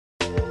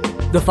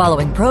The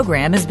following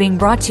program is being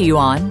brought to you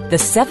on the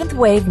Seventh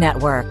Wave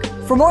Network.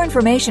 For more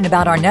information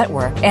about our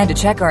network and to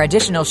check our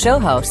additional show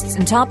hosts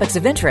and topics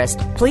of interest,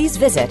 please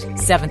visit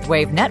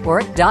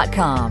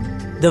seventhwavenetwork.com.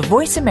 The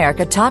Voice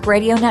America Talk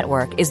Radio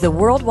Network is the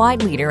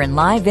worldwide leader in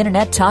live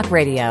Internet talk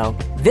radio.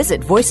 Visit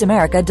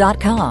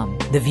voiceamerica.com.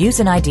 The views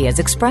and ideas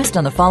expressed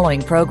on the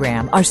following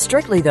program are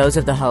strictly those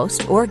of the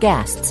host or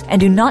guests and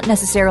do not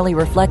necessarily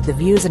reflect the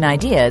views and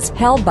ideas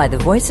held by the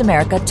Voice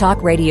America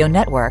Talk Radio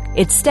Network,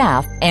 its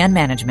staff, and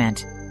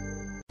management.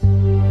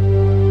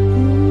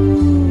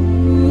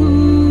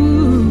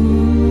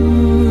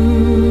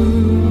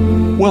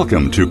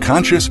 Welcome to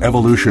Conscious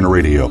Evolution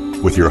Radio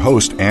with your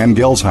host, Ann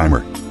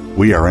Gelsheimer.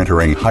 We are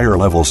entering higher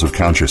levels of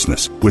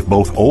consciousness with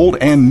both old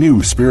and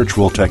new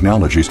spiritual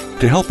technologies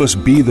to help us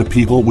be the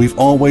people we've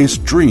always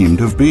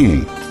dreamed of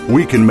being.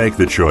 We can make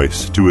the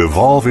choice to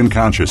evolve in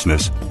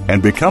consciousness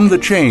and become the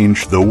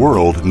change the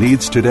world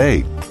needs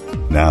today.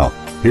 Now,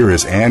 here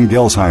is Ann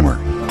Gelsheimer.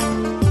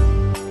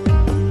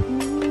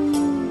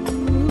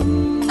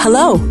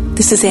 Hello,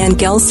 this is Ann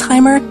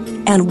Gelsheimer,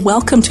 and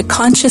welcome to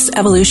Conscious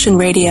Evolution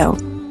Radio.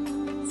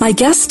 My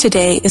guest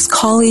today is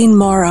Colleen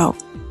Mauro.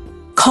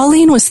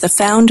 Colleen was the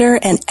founder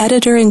and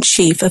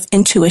editor-in-chief of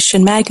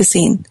Intuition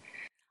magazine.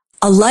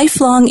 A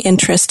lifelong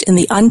interest in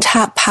the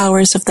untapped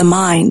powers of the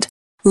mind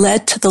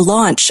led to the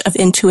launch of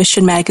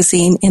Intuition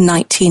magazine in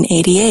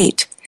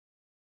 1988.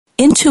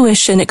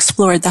 Intuition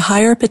explored the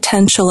higher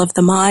potential of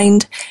the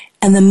mind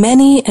and the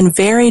many and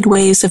varied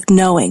ways of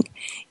knowing,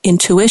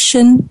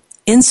 intuition,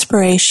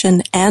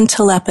 inspiration, and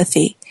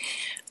telepathy,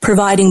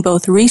 providing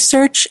both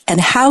research and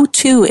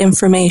how-to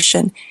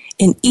information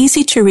in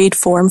easy-to-read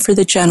form for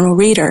the general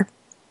reader.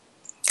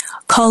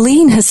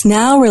 Colleen has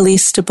now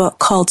released a book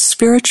called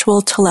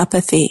Spiritual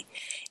Telepathy,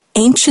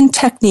 Ancient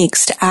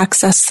Techniques to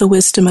Access the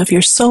Wisdom of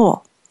Your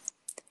Soul.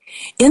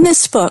 In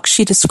this book,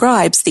 she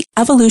describes the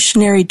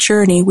evolutionary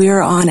journey we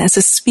are on as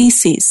a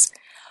species,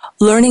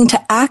 learning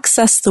to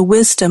access the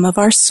wisdom of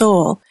our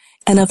soul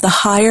and of the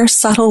higher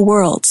subtle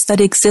worlds that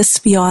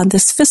exist beyond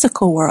this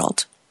physical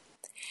world.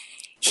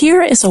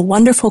 Here is a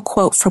wonderful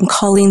quote from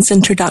Colleen's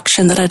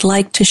introduction that I'd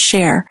like to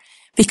share,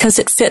 because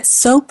it fits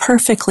so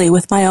perfectly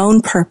with my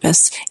own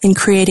purpose in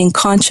creating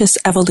Conscious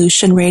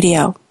Evolution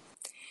Radio.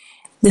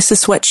 This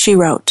is what she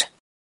wrote.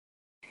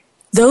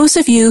 Those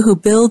of you who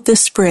build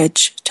this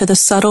bridge to the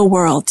subtle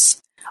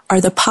worlds are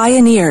the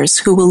pioneers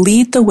who will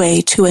lead the way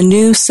to a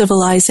new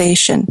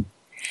civilization.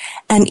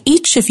 And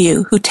each of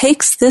you who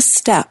takes this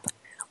step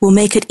will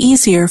make it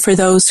easier for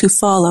those who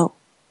follow.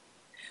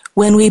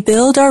 When we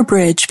build our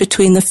bridge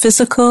between the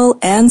physical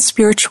and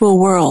spiritual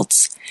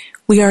worlds,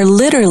 we are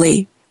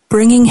literally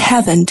bringing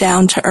heaven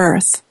down to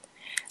earth.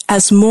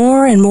 As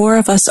more and more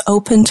of us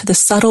open to the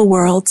subtle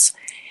worlds,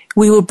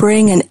 we will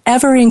bring an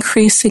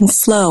ever-increasing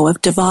flow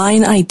of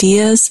divine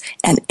ideas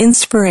and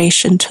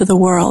inspiration to the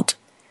world.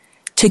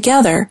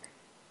 Together,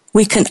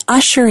 we can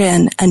usher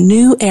in a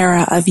new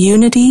era of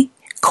unity,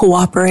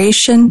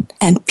 cooperation,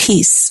 and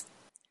peace.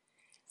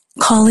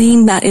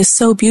 Colleen, that is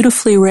so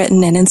beautifully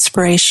written and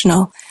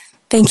inspirational.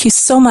 Thank you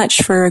so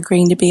much for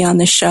agreeing to be on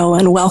the show,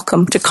 and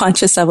welcome to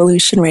Conscious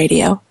Evolution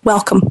Radio.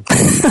 Welcome.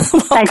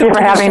 Thank you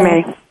for having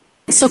me.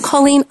 So,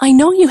 Colleen, I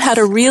know you had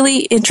a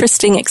really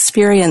interesting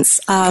experience,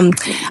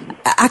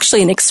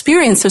 actually an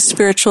experience of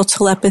spiritual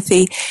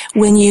telepathy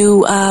when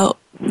you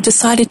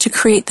decided to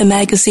create the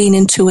magazine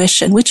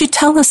Intuition. Would you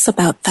tell us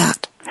about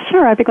that?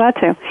 Sure, I'd be glad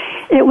to.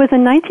 It was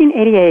in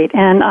 1988,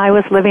 and I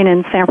was living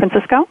in San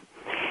Francisco,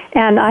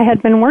 and I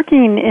had been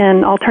working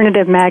in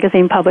alternative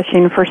magazine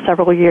publishing for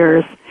several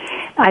years.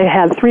 I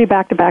had 3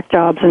 back-to-back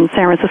jobs in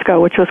San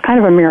Francisco, which was kind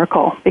of a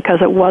miracle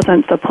because it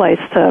wasn't the place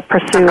to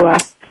pursue a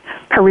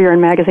career in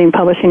magazine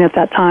publishing at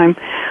that time.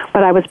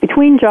 But I was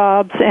between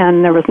jobs,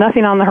 and there was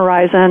nothing on the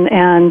horizon,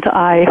 and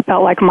I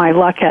felt like my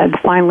luck had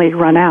finally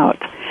run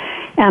out.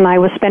 And I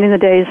was spending the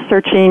days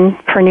searching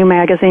for new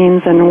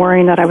magazines and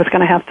worrying that I was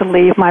going to have to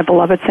leave my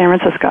beloved San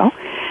Francisco.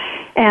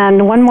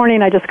 And one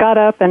morning I just got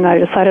up and I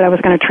decided I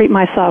was going to treat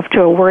myself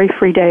to a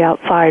worry-free day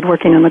outside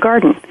working in the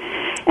garden.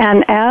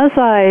 And as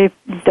I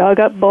dug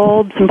up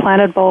bulbs and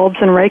planted bulbs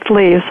and raked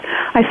leaves,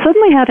 I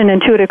suddenly had an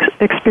intuitive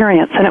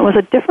experience, and it was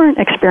a different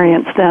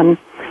experience than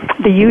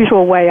the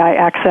usual way I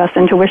access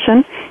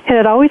intuition. It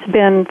had always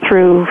been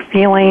through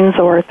feelings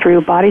or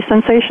through body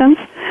sensations,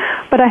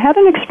 but I had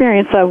an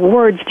experience of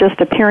words just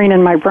appearing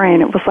in my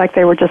brain. It was like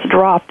they were just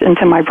dropped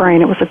into my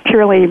brain. It was a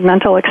purely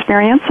mental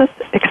experience,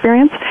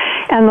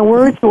 and the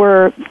words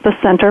were the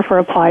Center for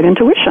Applied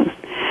Intuition.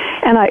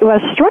 And I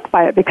was struck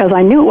by it because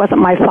I knew it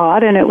wasn't my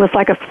thought, and it was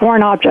like a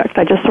foreign object.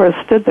 I just sort of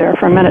stood there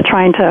for a minute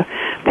trying to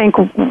think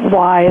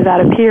why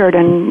that appeared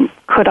and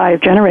could I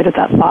have generated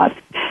that thought,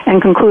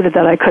 and concluded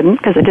that I couldn't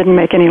because it didn't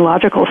make any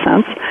logical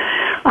sense.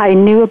 I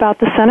knew about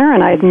the center,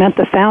 and I had met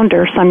the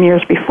founder some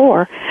years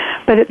before,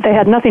 but they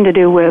had nothing to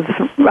do with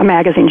a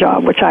magazine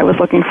job, which I was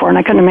looking for, and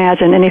I couldn't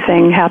imagine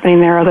anything happening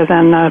there other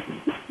than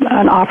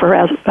an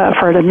offer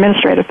for an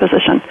administrative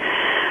position.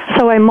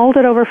 So I mulled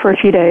it over for a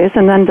few days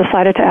and then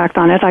decided to act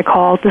on it. I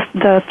called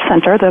the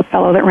center, the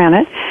fellow that ran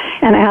it,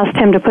 and asked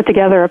him to put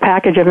together a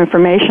package of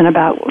information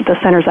about the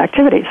center's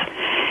activities.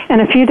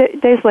 And a few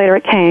days later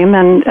it came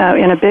and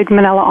in a big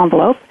manila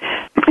envelope,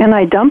 and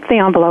I dumped the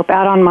envelope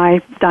out on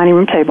my dining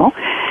room table.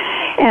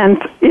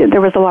 And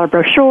there was a lot of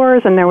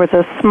brochures, and there was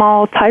a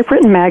small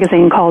typewritten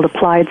magazine called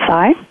Applied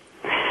Psi.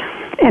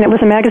 And it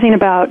was a magazine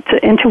about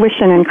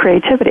intuition and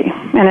creativity.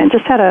 And it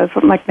just had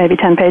maybe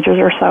 10 pages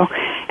or so.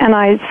 And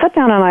I sat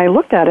down and I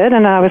looked at it,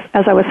 and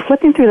as I was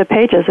flipping through the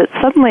pages, it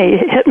suddenly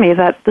hit me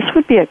that this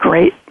would be a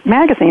great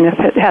magazine if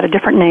it had a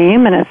different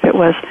name and if it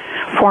was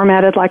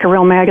formatted like a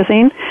real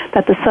magazine,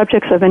 that the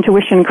subjects of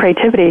intuition and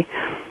creativity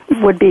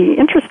would be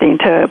interesting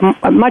to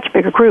a much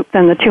bigger group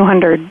than the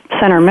 200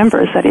 center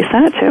members that he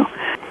sent it to.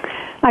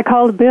 I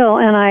called Bill,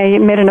 and I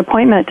made an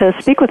appointment to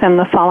speak with him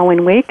the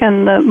following week,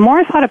 and the more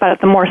I thought about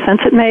it, the more sense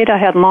it made. I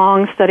had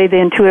long studied the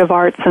intuitive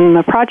arts, and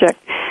the project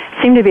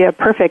seemed to be a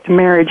perfect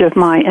marriage of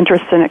my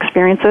interests and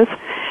experiences.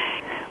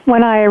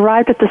 When I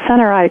arrived at the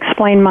center, I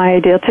explained my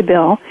idea to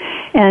Bill,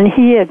 and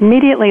he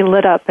immediately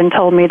lit up and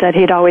told me that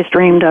he'd always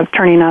dreamed of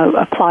turning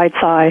Applied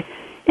Psi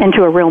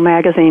into a real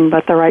magazine,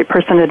 but the right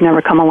person had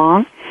never come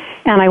along.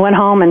 And I went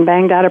home and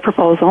banged out a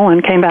proposal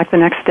and came back the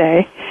next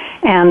day.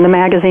 And the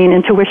magazine,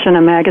 Intuition,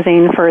 a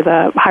magazine for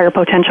the higher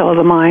potential of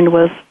the mind,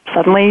 was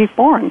suddenly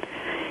born.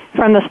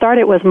 From the start,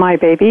 it was my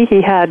baby.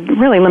 He had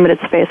really limited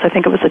space. I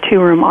think it was a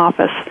 2-room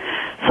office.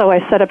 So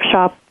I set up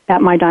shop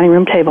at my dining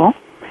room table,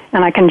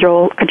 and I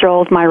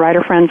cajoled my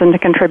writer friends into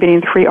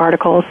contributing 3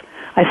 articles.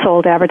 I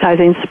sold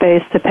advertising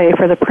space to pay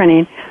for the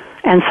printing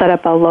and set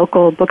up a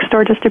local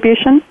bookstore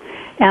distribution.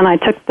 And I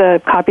took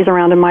the copies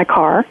around in my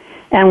car.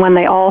 And when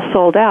they all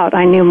sold out,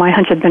 I knew my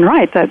hunch had been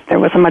right, that there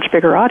was a much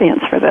bigger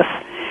audience for this.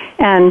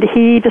 And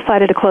he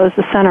decided to close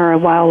the center a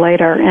while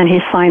later, and he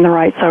signed the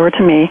rights over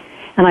to me.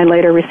 And I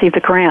later received a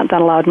grant that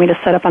allowed me to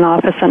set up an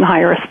office and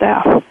hire a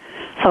staff.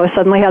 So I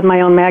suddenly had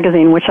my own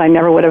magazine, which I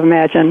never would have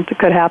imagined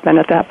could happen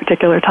at that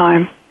particular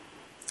time.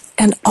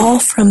 And all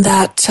from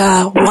that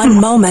one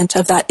moment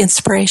of that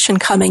inspiration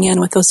coming in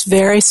with those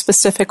very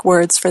specific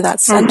words for that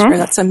center. Mm-hmm.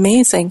 That's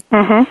amazing.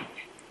 Mm-hmm.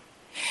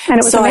 And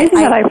it was amazing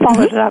that I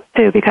followed it up,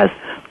 too, because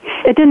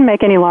it didn't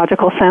make any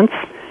logical sense.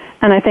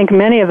 And I think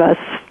many of us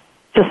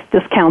just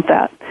discount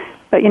that.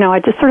 But, I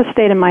just sort of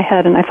stayed in my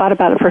head, and I thought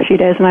about it for a few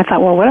days, and I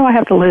thought, well, what do I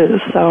have to lose?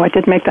 So I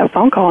did make that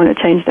phone call, and it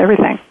changed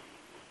everything.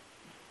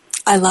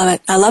 I love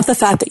it. I love the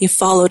fact that you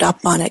followed up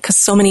on it, because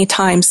so many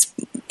times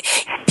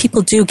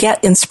people do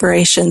get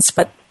inspirations,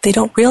 but they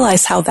don't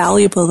realize how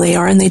valuable they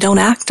are, and they don't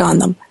act on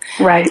them.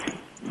 Right.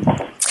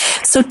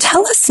 So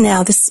tell us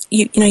now,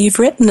 you've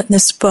written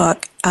this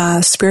book,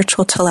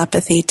 Spiritual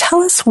Telepathy.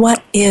 Tell us,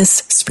 what is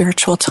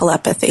spiritual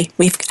telepathy?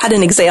 We've had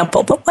an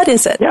example, but what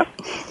is it? Yep.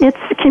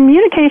 It's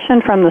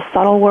communication from the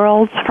subtle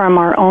worlds, from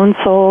our own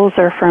souls,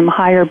 or from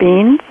higher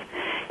beings.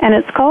 And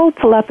it's called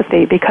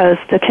telepathy because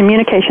the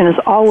communication is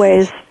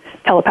always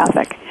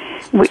telepathic.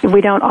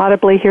 We don't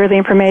audibly hear the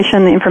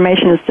information. The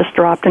information is just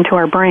dropped into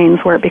our brains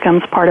where it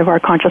becomes part of our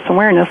conscious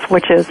awareness,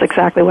 which is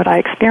exactly what I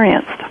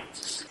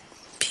experienced.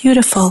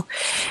 Beautiful.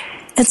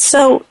 And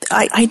so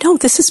I know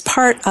this is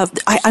part of,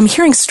 I'm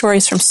hearing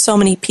stories from so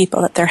many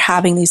people that they're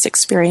having these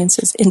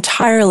experiences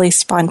entirely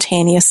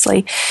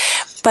spontaneously.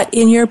 But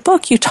in your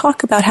book, you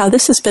talk about how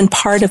this has been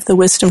part of the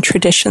wisdom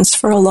traditions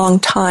for a long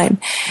time.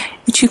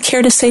 Would you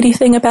care to say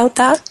anything about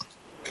that?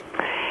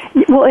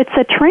 Well, it's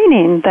a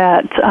training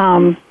that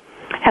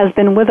has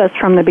been with us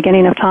from the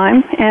beginning of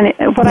time. And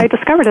what I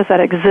discovered is that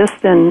it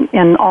exists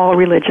in all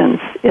religions.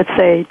 It's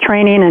a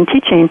training and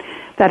teaching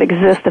that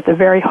exists at the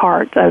very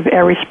heart of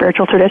every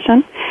spiritual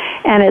tradition.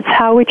 And it's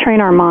how we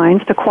train our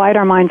minds to quiet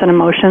our minds and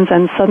emotions,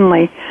 and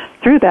suddenly,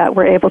 through that,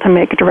 we're able to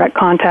make direct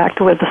contact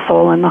with the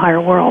soul and the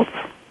higher worlds.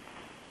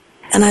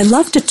 And I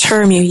loved a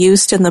term you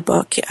used in the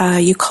book.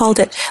 You called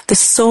it the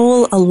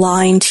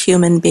soul-aligned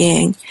human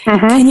being.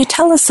 Mm-hmm. Can you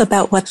tell us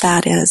about what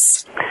that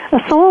is? A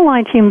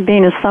soul-aligned human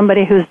being is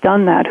somebody who's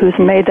done that, who's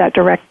made that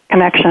direct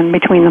connection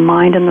between the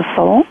mind and the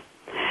soul.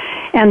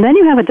 And then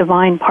you have a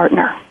divine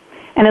partner.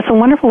 And it's a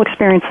wonderful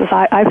experience.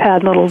 I've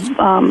had little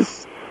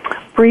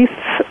brief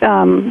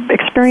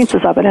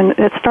experiences of it, and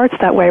it starts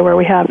that way where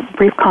we have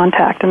brief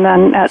contact. And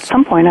then at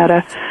some point at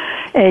a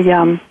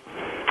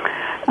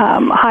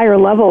higher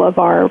level of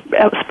our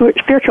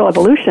spiritual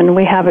evolution,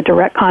 we have a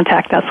direct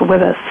contact that's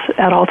with us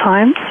at all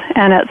times.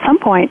 And at some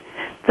point,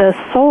 the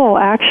soul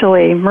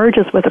actually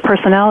merges with the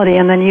personality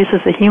and then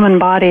uses the human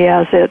body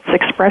as its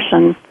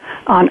expression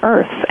on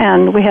earth.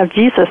 And we have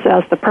Jesus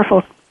as the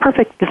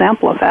perfect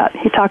example of that.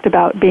 He talked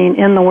about being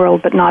in the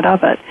world but not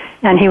of it,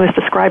 and he was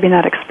describing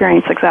that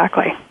experience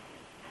exactly.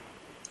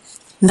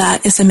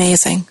 That is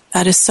amazing.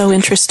 That is so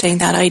interesting,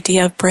 that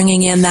idea of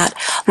bringing in that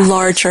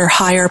larger,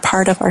 higher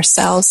part of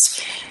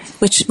ourselves,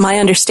 which my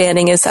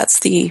understanding is that's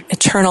the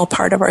eternal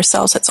part of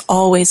ourselves. It's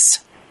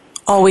always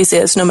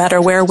is, no matter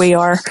where we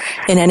are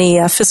in any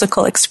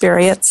physical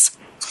experience.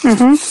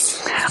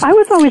 Mm-hmm. I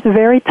was always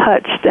very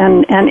touched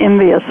and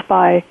envious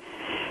by,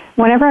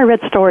 whenever I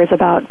read stories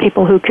about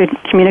people who could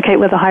communicate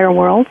with the higher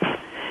worlds,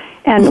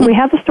 And we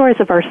have the stories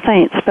of our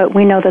saints, but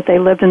we know that they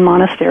lived in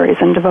monasteries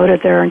and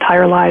devoted their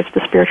entire lives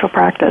to spiritual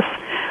practice.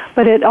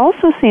 But it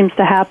also seems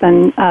to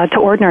happen to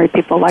ordinary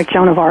people like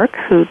Joan of Arc,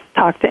 who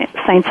talked to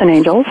saints and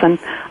angels, and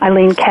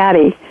Eileen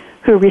Caddy,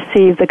 who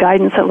received the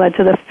guidance that led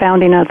to the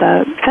founding of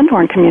the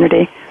Findhorn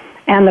community,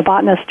 and the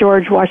botanist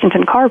George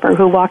Washington Carver,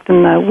 who walked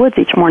in the woods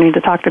each morning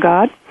to talk to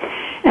God.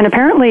 And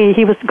apparently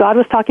God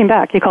was talking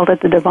back. He called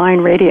it the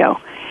divine radio.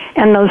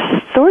 And those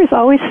stories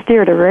always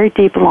stirred a very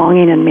deep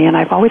longing in me, and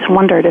I've always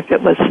wondered if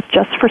it was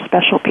just for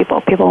special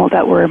people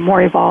that were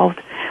more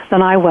evolved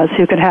than I was,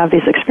 who could have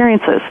these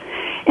experiences.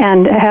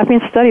 And having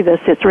studied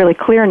this, it's really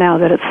clear now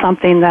that it's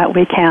something that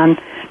we can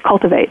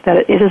cultivate,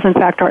 that it is in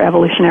fact our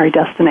evolutionary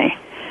destiny,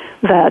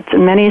 that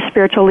many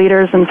spiritual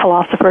leaders and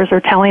philosophers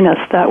are telling us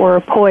that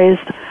we're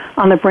poised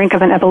on the brink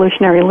of an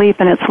evolutionary leap,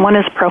 and it's one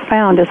as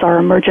profound as our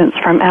emergence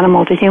from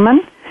animal to human.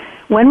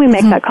 When we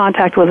make that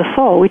contact with the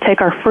soul, we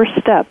take our first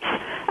steps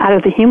out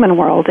of the human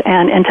world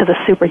and into the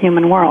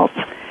superhuman worlds.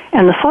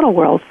 And the subtle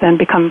worlds then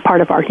become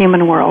part of our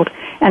human world,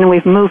 and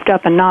we've moved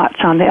up a notch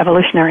on the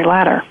evolutionary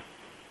ladder.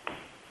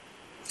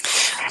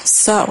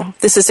 So,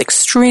 this is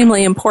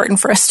extremely important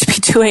for us to be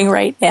doing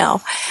right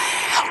now.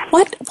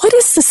 What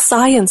is the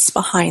science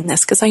behind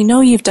this? Because I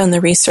know you've done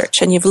the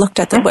research and you've looked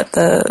at what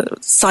the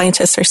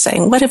scientists are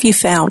saying. What have you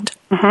found?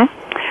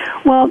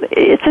 Well,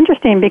 it's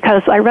interesting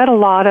because I read a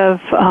lot of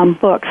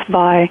books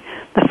by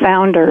the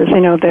founders,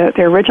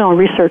 the original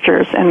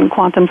researchers in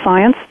quantum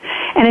science.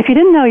 And if you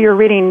didn't know you're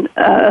reading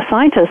a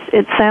scientist,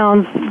 it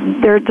sounds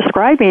they're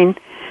describing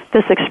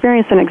this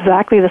experience in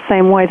exactly the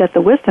same way that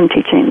the wisdom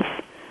teachings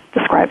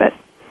describe it.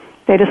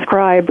 They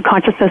describe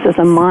consciousness as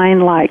a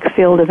mind-like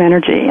field of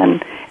energy,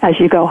 and as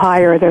you go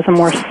higher, there's a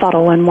more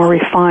subtle and more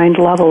refined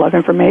level of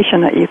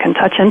information that you can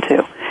touch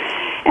into.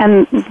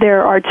 And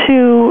there are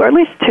two, or at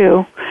least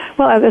two,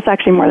 well, there's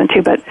actually more than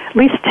two, but at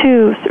least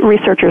two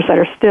researchers that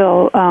are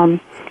still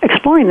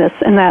exploring this,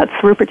 and that's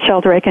Rupert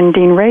Sheldrake and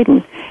Dean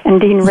Radin. And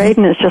Dean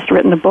Radin has just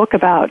written a book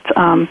about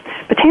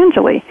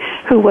Patanjali,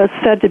 who was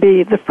said to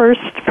be the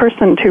first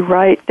person to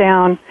write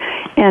down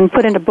and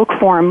put into book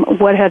form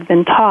what had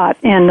been taught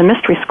in the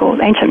mystery schools,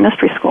 ancient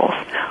mystery schools,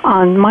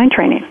 on mind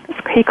training.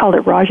 He called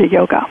it Raja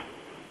Yoga,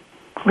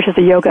 which is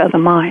the yoga of the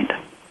mind.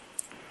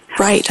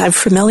 Right, I'm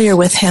familiar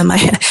with him.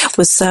 I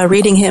was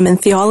reading him in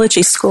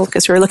theology school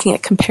because we were looking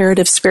at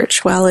comparative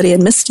spirituality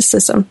and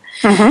mysticism.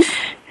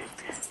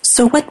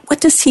 So what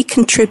does he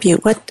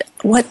contribute?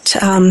 What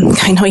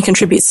I know he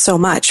contributes so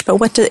much, but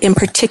what in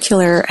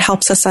particular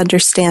helps us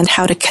understand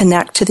how to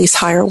connect to these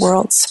higher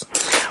worlds?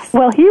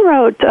 Well, he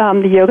wrote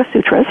the Yoga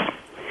Sutras,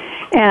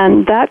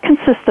 and that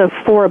consists of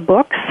 4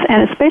 books,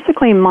 and it's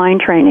basically mind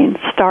training,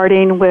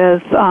 starting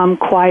with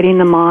quieting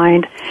the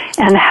mind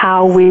and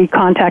how we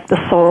contact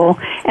the soul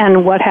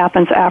and what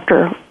happens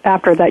after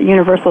that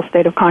universal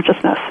state of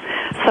consciousness.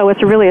 So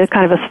it's really a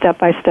kind of a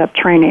step-by-step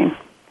training.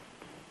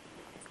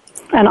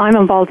 And I'm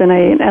involved in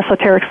an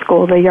esoteric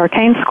school, the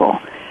Arcane School,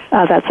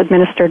 that's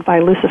administered by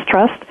Lucis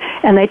Trust,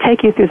 and they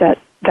take you through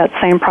that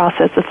same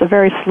process. It's a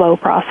very slow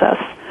process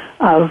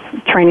of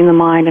training the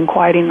mind and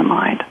quieting the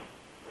mind.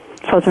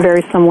 So it's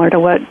very similar to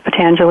what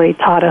Patanjali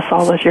taught us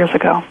all those years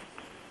ago.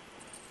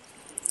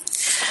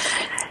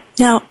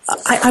 Now,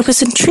 I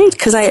was intrigued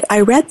because I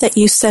read that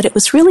you said it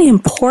was really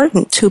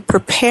important to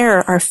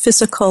prepare our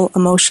physical,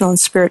 emotional, and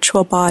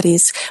spiritual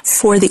bodies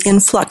for the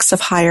influx of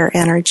higher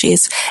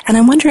energies. And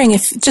I'm wondering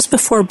if, just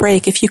before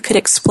break, if you could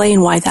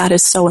explain why that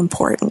is so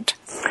important.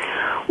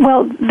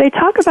 Well, they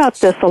talk about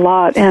this a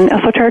lot in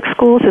esoteric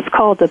schools. It's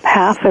called the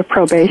path of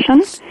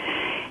probation.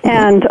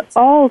 And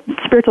all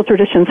spiritual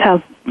traditions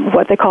have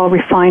what they call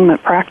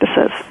refinement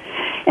practices.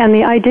 And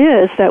the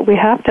idea is that we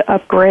have to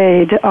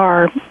upgrade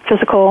our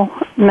physical,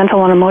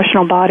 mental, and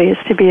emotional bodies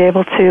to be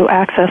able to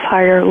access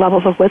higher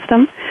levels of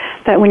wisdom,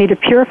 that we need to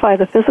purify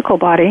the physical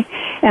body,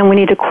 and we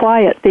need to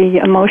quiet the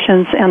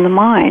emotions and the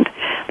mind.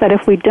 That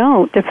if we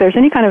don't, if there's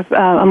any kind of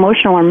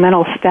emotional or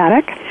mental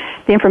static,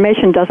 the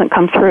information doesn't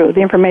come through.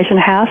 The information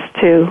has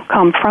to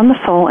come from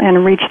the soul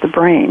and reach the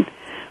brain.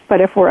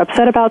 But if we're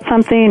upset about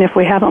something, if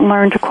we haven't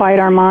learned to quiet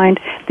our mind,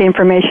 the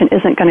information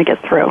isn't going to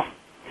get through.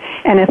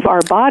 And if our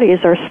bodies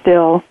are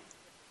still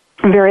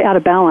very out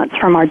of balance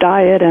from our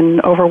diet and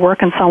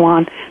overwork and so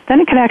on, then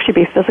it can actually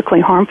be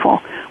physically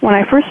harmful. When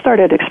I first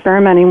started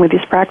experimenting with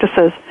these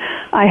practices,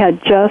 I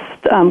had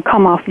just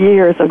come off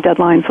years of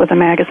deadlines with the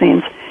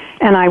magazines,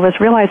 and I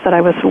realized that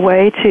I was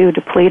way too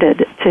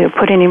depleted to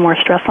put any more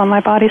stress on my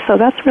body. So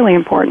that's really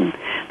important,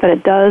 that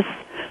it does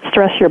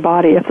stress your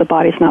body if the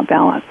body's not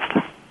balanced.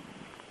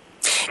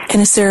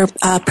 And is there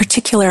a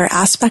particular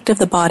aspect of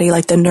the body,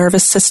 like the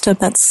nervous system,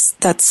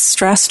 that's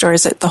stressed, or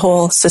is it the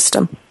whole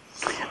system?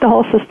 The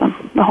whole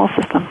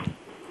system.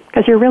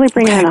 Because you're really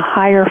bringing in a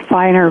higher,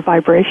 finer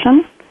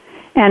vibration.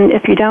 And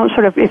if you don't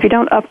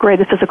upgrade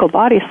the physical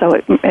body so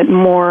it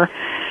more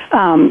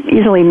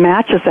easily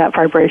matches that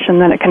vibration,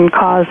 then it can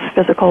cause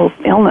physical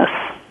illness.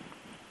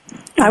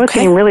 I was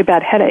getting really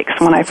bad headaches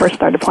when I first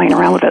started playing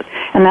around with it,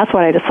 and that's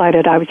why I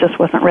decided I just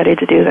wasn't ready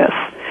to do this.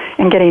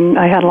 and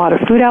I had a lot of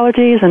food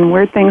allergies and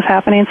weird things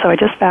happening, so I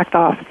just backed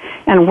off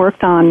and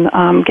worked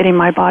on getting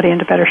my body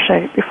into better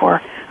shape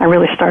before I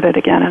really started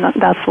again, and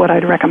that's what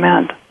I'd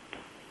recommend.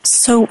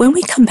 So when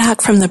we come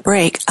back from the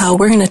break,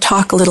 we're going to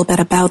talk a little bit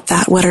about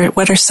that.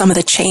 What are some of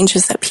the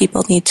changes that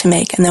people need to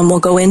make? And then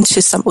we'll go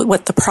into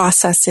what the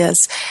process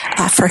is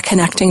for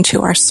connecting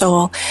to our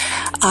soul.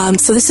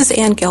 So this is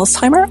Ann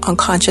Gelsheimer on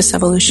Conscious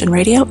Evolution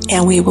Radio,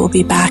 and we will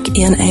be back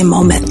in a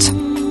moment.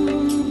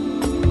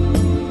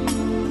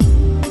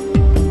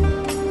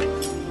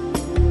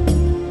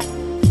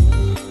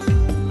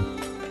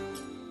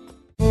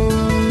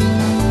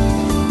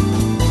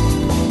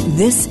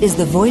 This is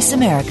the Voice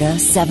America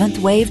 7th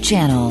Wave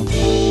Channel.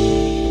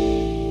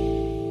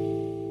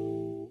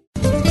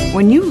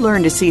 When you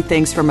learn to see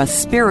things from a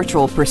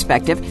spiritual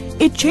perspective,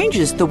 it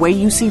changes the way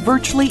you see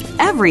virtually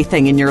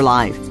everything in your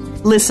life.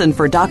 Listen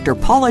for Dr.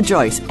 Paula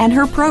Joyce and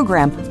her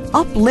program,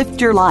 Uplift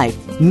Your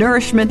Life,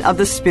 Nourishment of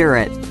the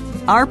Spirit.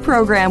 Our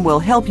program will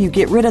help you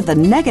get rid of the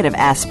negative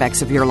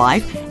aspects of your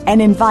life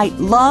and invite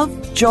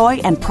love, joy,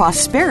 and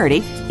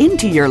prosperity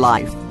into your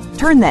life.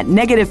 Turn that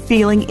negative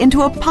feeling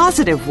into a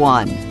positive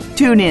one.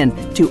 Tune in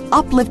to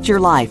Uplift Your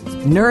Life,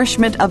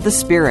 Nourishment of the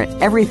Spirit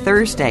every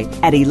Thursday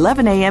at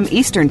 11 a.m.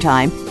 Eastern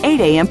Time, 8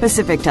 a.m.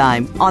 Pacific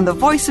Time on the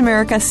Voice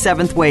America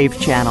 7th Wave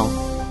Channel.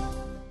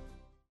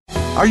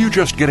 Are you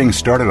just getting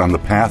started on the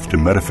path to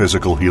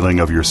metaphysical healing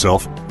of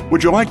yourself?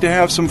 Would you like to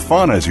have some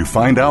fun as you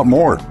find out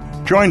more?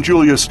 Join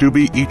Julia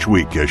Stubbe each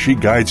week as she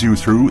guides you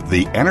through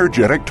the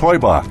Energetic Toy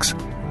Box.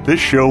 This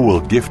show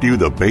will gift you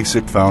the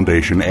basic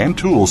foundation and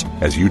tools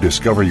as you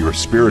discover your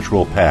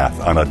spiritual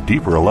path on a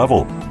deeper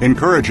level,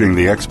 encouraging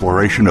the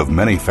exploration of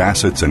many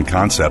facets and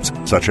concepts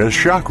such as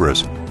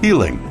chakras,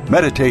 healing,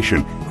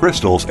 meditation,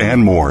 crystals,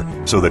 and more,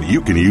 so that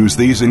you can use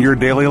these in your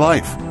daily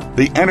life.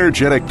 The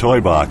Energetic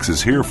Toy Box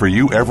is here for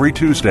you every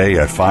Tuesday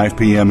at 5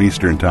 p.m.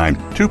 Eastern Time,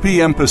 2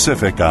 p.m.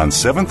 Pacific on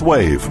 7th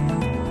Wave.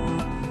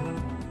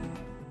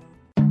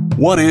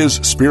 What is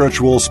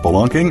spiritual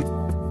spelunking?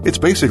 It's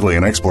basically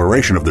an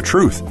exploration of the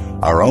truth,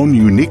 our own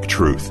unique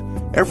truth.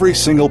 Every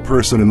single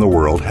person in the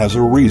world has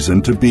a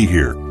reason to be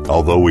here.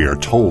 Although we are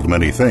told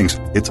many things,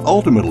 it's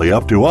ultimately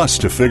up to us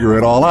to figure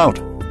it all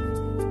out.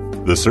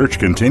 The search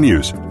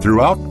continues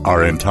throughout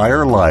our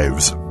entire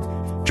lives.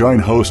 Join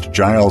host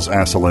Giles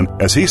Asselin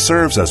as he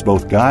serves as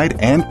both guide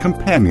and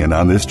companion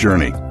on this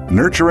journey.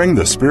 Nurturing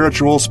the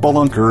spiritual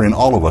spelunker in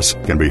all of us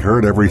can be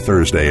heard every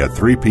Thursday at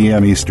 3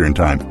 p.m. Eastern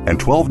Time and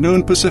 12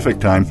 noon Pacific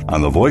Time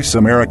on the Voice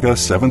America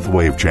 7th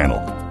Wave Channel.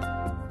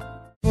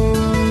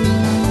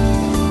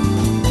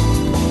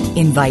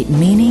 Invite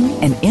meaning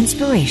and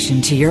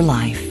inspiration to your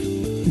life.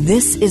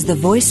 This is the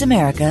Voice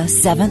America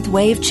 7th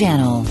Wave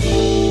Channel.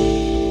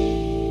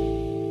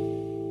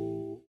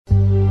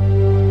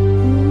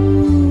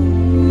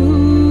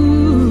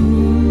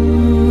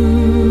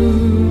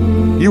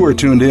 You are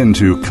tuned in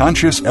to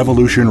Conscious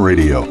Evolution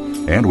Radio,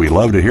 and we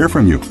love to hear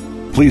from you.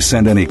 Please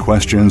send any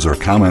questions or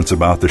comments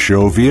about the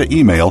show via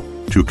email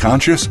to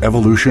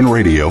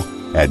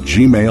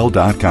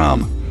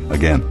consciousevolutionradio@gmail.com.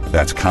 Again,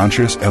 that's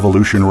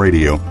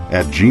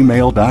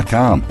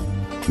consciousevolutionradio@gmail.com.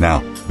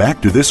 Now,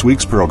 back to this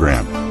week's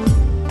program.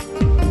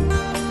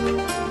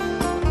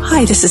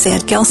 Hi, this is Ann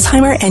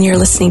Gelsheimer, and you're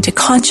listening to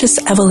Conscious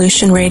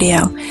Evolution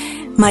Radio.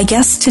 My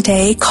guest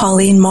today,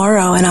 Colleen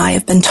Mauro, and I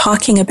have been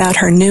talking about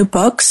her new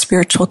book,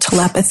 Spiritual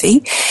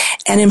Telepathy.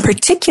 And in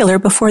particular,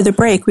 before the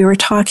break, we were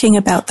talking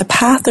about the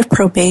path of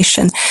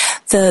probation,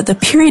 the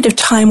period of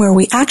time where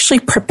we actually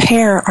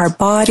prepare our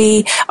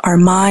body, our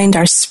mind,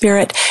 our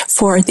spirit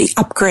for the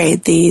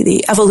upgrade,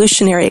 the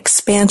evolutionary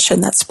expansion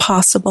that's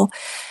possible.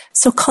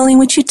 So, Colleen,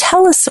 would you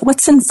tell us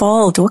what's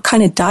involved? What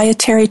kind of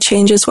dietary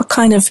changes, what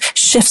kind of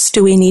shifts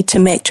do we need to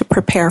make to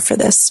prepare for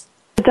this?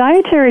 The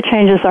dietary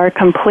changes are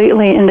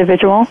completely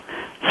individual.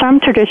 Some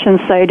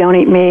traditions say don't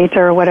eat meat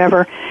or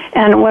whatever,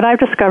 and what I've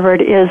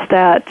discovered is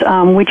that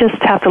we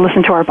just have to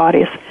listen to our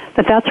bodies,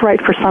 that's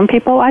right for some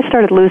people. I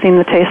started losing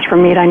the taste for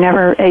meat. I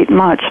never ate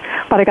much,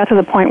 but I got to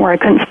the point where I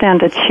couldn't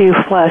stand to chew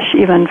flesh,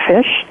 even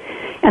fish,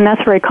 and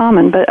that's very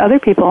common, but other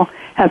people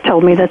have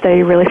told me that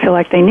they really feel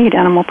like they need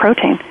animal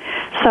protein.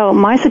 So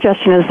my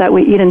suggestion is that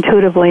we eat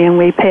intuitively and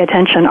we pay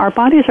attention. Our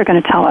bodies are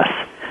going to tell us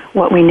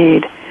what we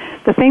need.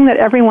 The thing that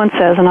everyone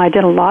says, and I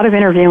did a lot of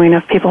interviewing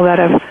of people that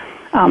have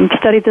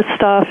studied this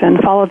stuff and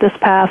followed this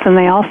path, and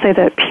they all say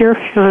that pure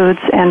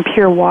foods and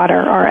pure water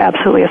are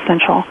absolutely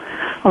essential.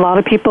 A lot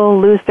of people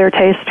lose their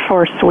taste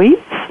for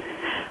sweets,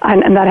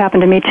 and that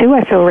happened to me too.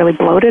 I feel really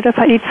bloated if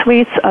I eat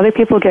sweets. Other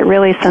people get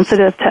really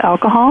sensitive to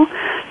alcohol.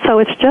 So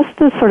it's just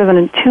this sort of an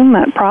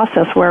attunement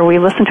process where we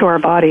listen to our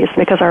bodies,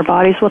 because our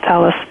bodies will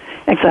tell us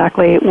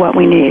exactly what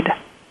we need.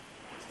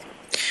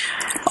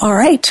 All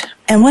right.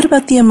 And what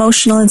about the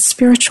emotional and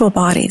spiritual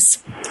bodies?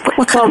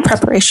 What kind of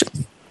preparation?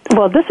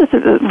 Well, this is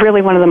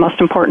really one of the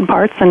most important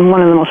parts and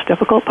one of the most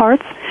difficult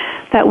parts,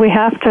 that we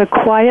have to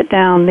quiet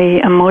down the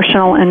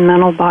emotional and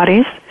mental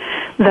bodies,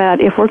 that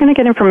if we're going to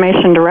get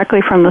information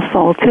directly from the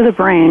soul to the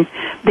brain,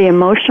 the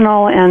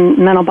emotional and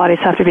mental bodies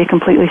have to be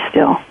completely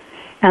still.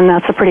 And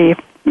that's a pretty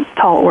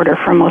tall order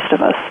for most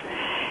of us.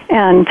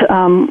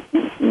 And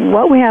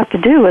what we have to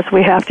do is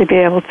we have to be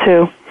able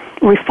to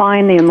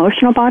refine the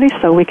emotional body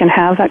so we can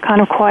have that kind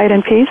of quiet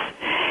and peace.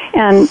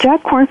 And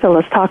Jack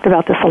Kornfield has talked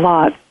about this a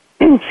lot.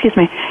 Excuse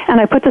me. And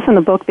I put this in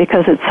the book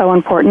because it's so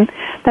important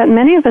that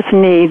many of us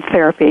need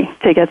therapy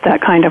to get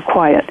that kind of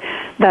quiet.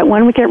 That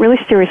when we get really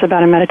serious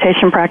about a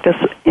meditation practice,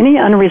 any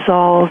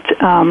unresolved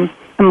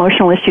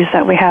emotional issues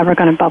that we have are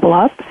going to bubble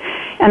up.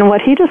 And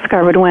what he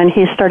discovered when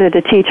he started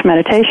to teach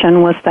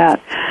meditation was that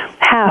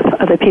half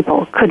of the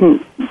people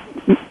couldn't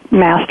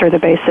master the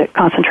basic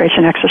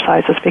concentration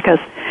exercises because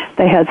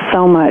they had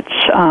so much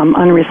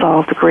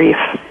unresolved grief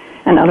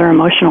and other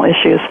emotional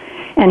issues.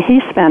 And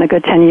he spent a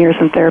good 10 years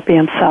in therapy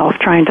himself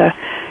trying to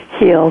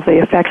heal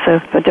the effects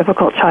of a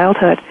difficult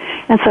childhood.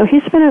 And so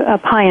he's been a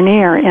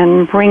pioneer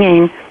in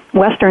bringing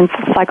Western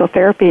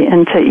psychotherapy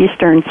into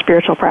Eastern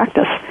spiritual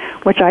practice,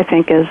 which I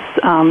think is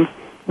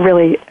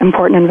really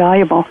important and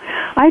valuable.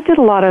 I did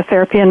a lot of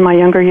therapy in my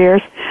younger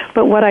years,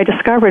 but what I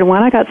discovered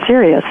when I got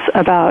serious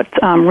about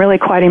really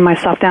quieting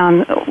myself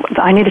down,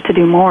 I needed to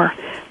do more.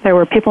 There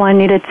were people I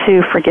needed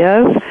to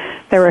forgive.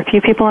 There were a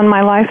few people in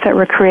my life that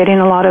were creating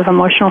a lot of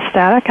emotional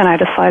static, and I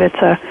decided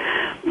to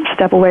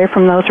step away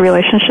from those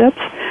relationships.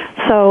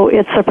 So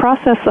it's a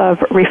process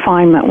of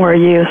refinement where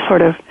you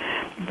sort of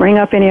bring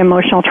up any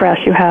emotional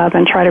trash you have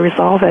and try to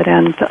resolve it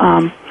and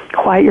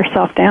quiet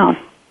yourself down.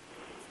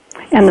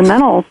 And the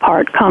mental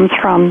part comes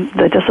from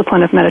the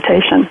discipline of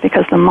meditation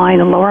because the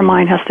mind, the lower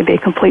mind, has to be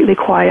completely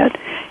quiet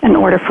in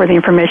order for the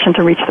information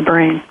to reach the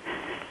brain.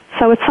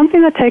 So it's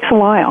something that takes a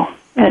while,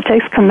 and it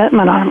takes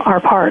commitment on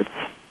our parts.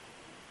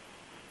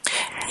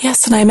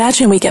 Yes, and I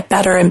imagine we get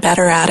better and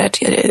better at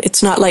it.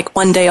 It's not like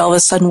one day all of a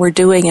sudden we're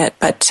doing it,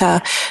 but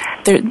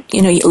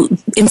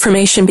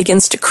information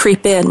begins to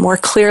creep in more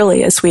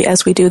clearly as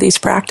we do these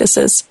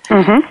practices.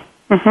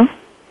 Mm-hmm.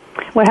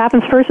 Mm-hmm. What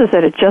happens first is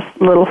that it's just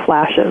little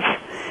flashes,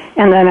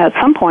 and then at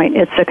some point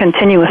it's a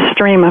continuous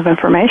stream of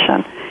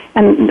information.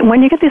 And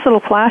when you get these little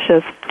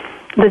flashes,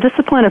 the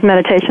discipline of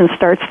meditation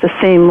starts to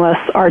seem less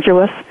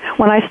arduous.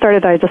 When I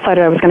started, I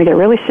decided I was going to get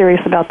really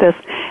serious about this,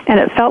 and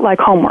it felt like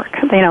homework,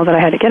 that I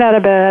had to get out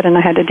of bed and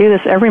I had to do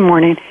this every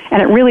morning,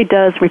 and it really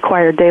does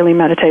require daily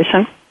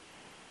meditation.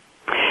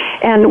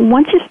 And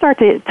once you start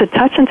to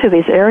touch into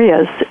these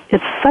areas,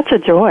 it's such a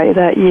joy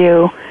that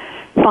you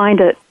find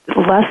it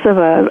less of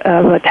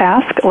a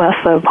task, less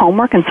of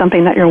homework, and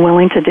something that you're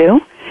willing to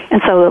do.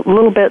 And so a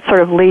little bit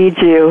sort of leads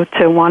you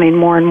to wanting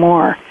more and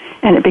more,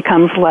 and it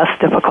becomes less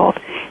difficult.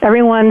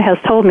 Everyone has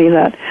told me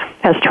that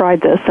has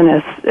tried this, and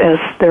as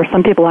there are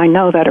some people I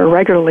know that are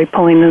regularly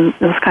pulling in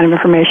this kind of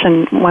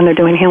information when they're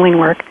doing healing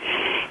work,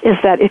 is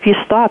that if you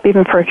stop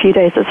even for a few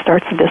days, it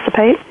starts to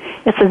dissipate.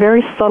 It's a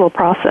very subtle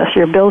process.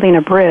 You're building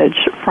a bridge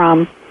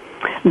from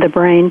the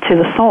brain to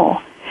the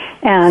soul,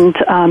 and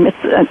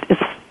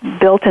it's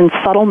built in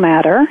subtle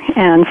matter,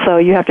 and so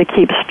you have to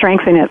keep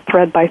strengthening it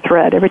thread by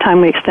thread. Every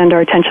time we extend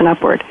our attention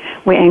upward,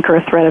 we anchor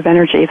a thread of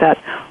energy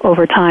that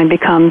over time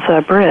becomes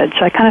a bridge.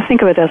 I kind of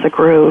think of it as a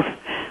groove,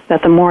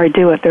 that the more I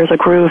do it, there's a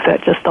groove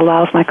that just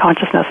allows my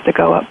consciousness to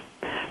go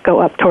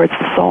up towards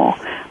the soul.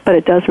 But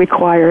it does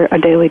require a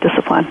daily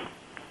discipline.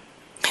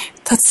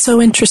 That's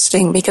so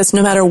interesting because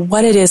no matter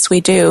what it is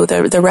we do,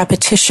 the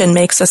repetition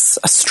makes us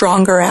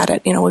stronger at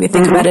it. We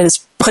think about it as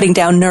putting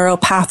down neural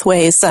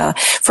pathways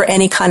for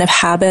any kind of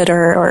habit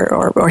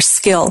or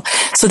skill.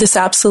 So this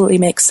absolutely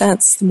makes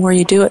sense. The more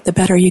you do it, the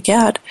better you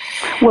get.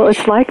 Well,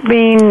 it's like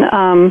being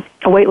a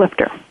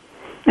weightlifter.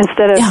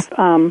 Instead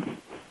of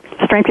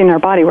strengthening our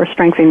body, we're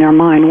strengthening our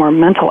mind. We're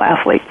mental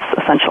athletes,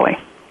 essentially,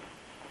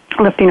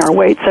 lifting our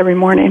weights every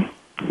morning.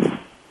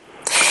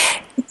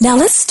 Now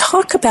let's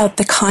talk about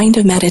the kind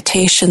of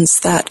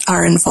meditations that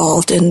are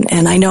involved in,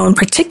 and I know in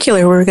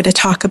particular we're going to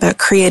talk about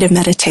creative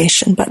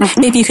meditation, but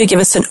maybe you could give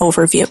us an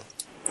overview.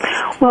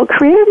 Well,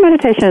 creative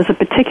meditation is a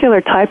particular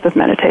type of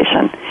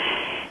meditation.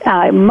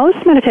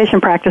 Most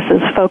meditation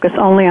practices focus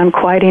only on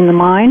quieting the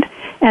mind,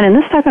 and in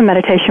this type of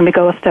meditation we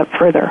go a step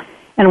further,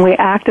 and we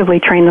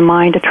actively train the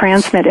mind to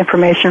transmit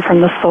information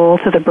from the soul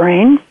to the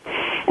brain.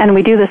 And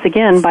we do this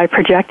again by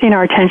projecting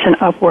our attention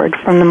upward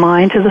from the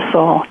mind to the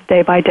soul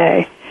day by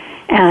day.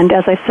 And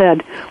as I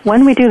said,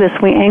 when we do this,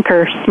 we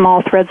anchor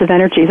small threads of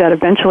energy that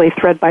eventually,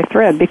 thread by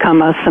thread,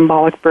 become a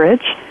symbolic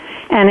bridge.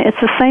 And it's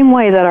the same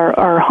way that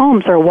our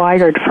homes are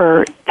wired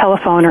for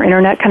telephone or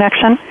internet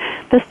connection.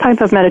 This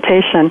type of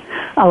meditation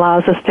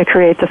allows us to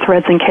create the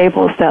threads and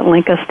cables that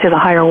link us to the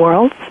higher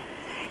worlds.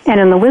 And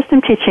in the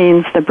wisdom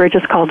teachings, the bridge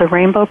is called the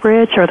rainbow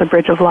bridge or the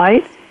bridge of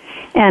light.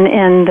 And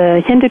in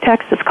the Hindu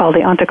text, it's called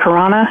the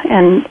Antakarana.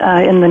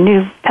 And in the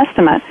New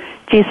Testament,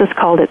 Jesus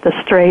called it the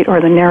straight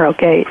or the narrow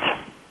gate.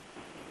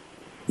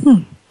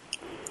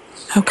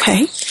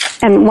 Okay.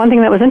 And one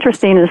thing that was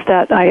interesting is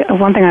that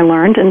one thing I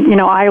learned,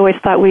 and I always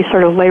thought we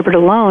sort of labored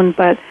alone,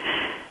 but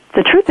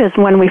the truth is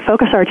when we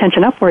focus our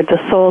attention upward, the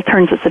soul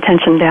turns its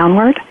attention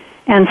downward.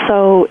 And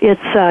so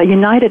it's a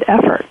united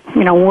effort.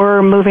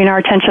 We're moving our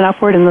attention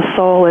upward and the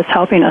soul is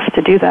helping us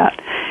to do that.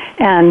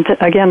 And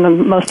again, the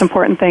most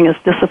important thing is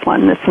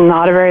discipline. It's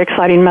not a very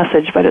exciting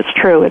message, but it's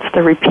true. It's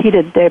the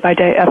repeated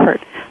day-by-day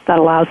effort that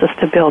allows us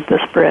to build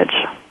this bridge.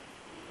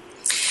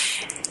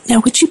 Now,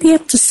 would you be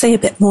able to say a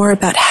bit more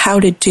about how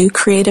to do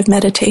creative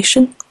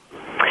meditation?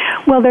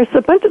 Well, there's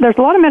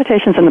a lot of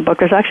meditations in the book.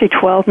 There's actually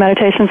 12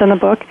 meditations in the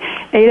book.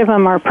 8 of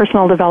them are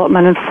personal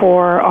development, and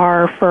 4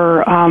 are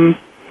for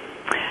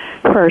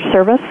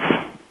service.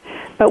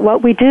 But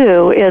what we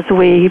do is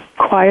we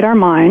quiet our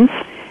minds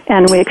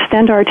and we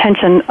extend our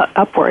attention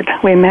upward.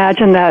 We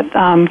imagine that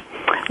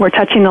we're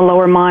touching the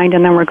lower mind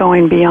and then we're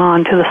going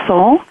beyond to the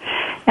soul.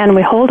 And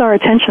we hold our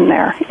attention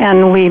there.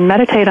 And we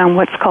meditate on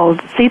what's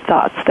called seed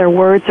thoughts. They're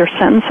words or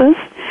sentences.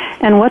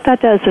 And what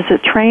that does is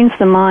it trains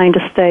the mind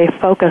to stay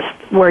focused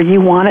where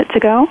you want it to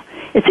go.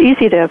 It's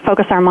easy to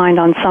focus our mind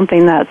on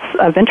something that's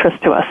of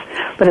interest to us,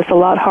 but it's a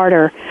lot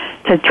harder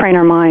to train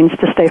our minds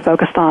to stay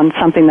focused on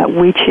something that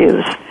we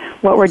choose.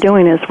 What we're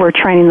doing is we're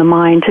training the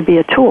mind to be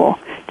a tool,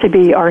 to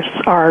be our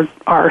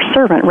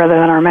servant rather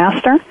than our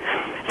master.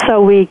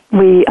 So we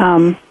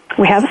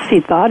have a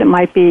seed thought. It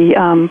might be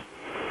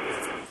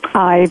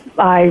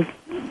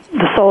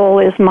the soul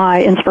is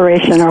my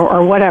inspiration,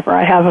 or whatever.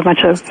 I have a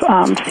bunch of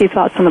seed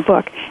thoughts in the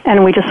book,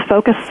 and we just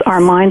focus our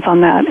minds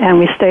on that, and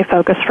we stay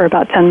focused for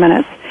about 10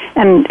 minutes.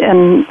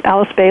 And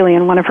Alice Bailey,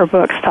 in one of her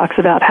books, talks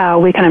about how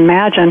we can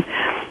imagine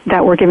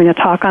that we're giving a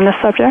talk on this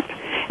subject,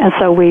 and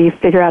so we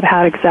figure out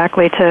how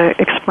exactly to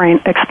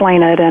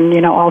explain it,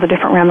 and all the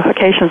different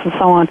ramifications and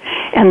so on.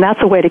 And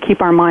that's a way to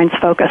keep our minds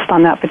focused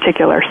on that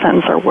particular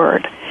sentence or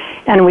word.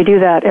 And we do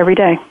that every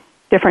day.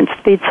 Different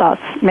seed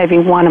thoughts, maybe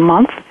one a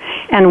month.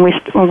 And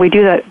when we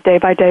do that day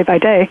by day by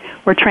day,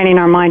 we're training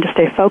our mind to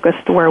stay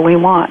focused where we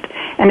want.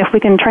 And if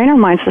we can train our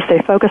minds to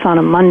stay focused on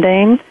a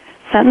mundane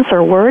sentence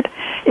or word,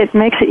 it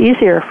makes it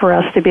easier for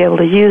us to be able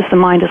to use the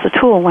mind as a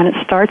tool when it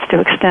starts to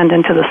extend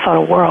into the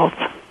subtle worlds.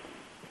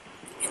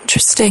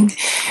 Interesting.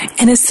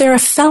 And is there a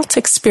felt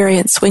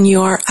experience when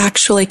you are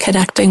actually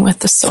connecting with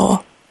the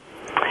soul?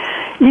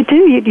 You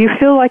do. You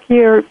feel like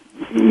you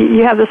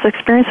have this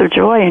experience of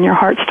joy and your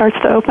heart starts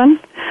to open.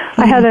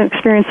 I had an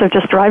experience of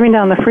just driving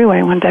down the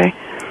freeway one day,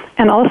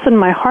 and all of a sudden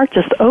my heart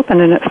just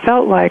opened, and it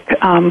felt like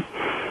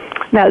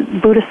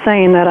that Buddhist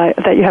saying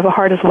that you have a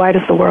heart as wide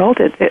as the world.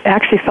 It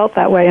actually felt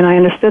that way, and I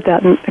understood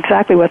that and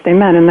exactly what they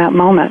meant in that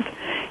moment.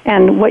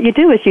 And what you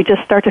do is you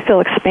just start to feel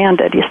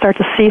expanded. You start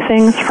to see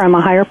things from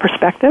a higher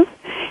perspective.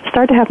 You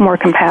start to have more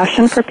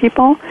compassion for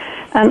people.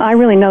 And I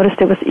really noticed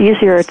it was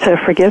easier to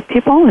forgive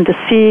people and to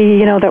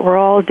see, that we're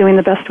all doing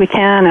the best we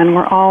can, and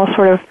we're all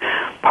sort of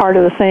part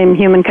of the same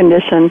human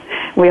condition.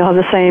 We all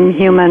have the same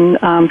human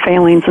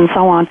failings and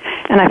so on.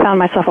 And I found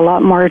myself a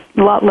lot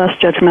less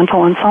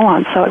judgmental and so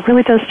on. So it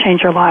really does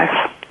change your life.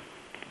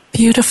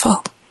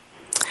 Beautiful.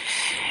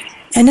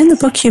 And in the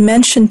book you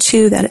mentioned,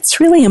 too, that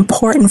it's really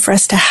important for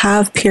us to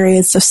have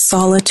periods of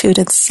solitude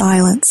and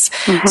silence.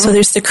 Mm-hmm. So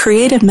there's the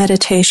creative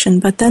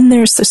meditation, but then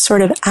there's the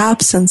sort of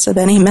absence of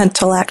any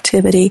mental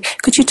activity.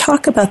 Could you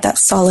talk about that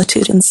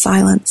solitude and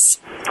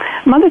silence?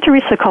 Mother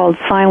Teresa called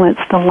silence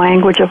the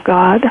language of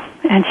God,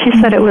 and she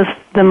said it was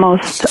the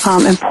most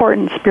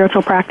important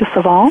spiritual practice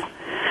of all.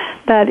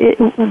 That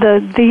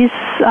these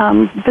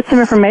bits of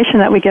information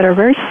that we get are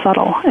very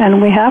subtle,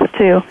 and we have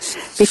to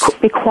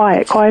be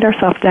quiet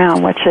ourselves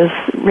down, which is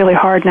really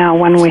hard now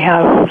when we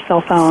have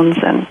cell phones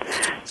and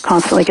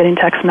constantly getting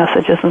text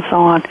messages and so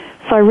on.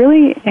 So I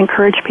really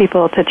encourage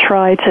people to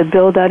try to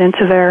build that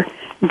into their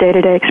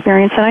day-to-day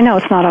experience, and I know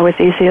it's not always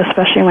easy,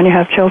 especially when you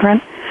have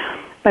children,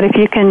 but if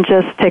you can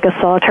just take a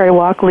solitary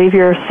walk, leave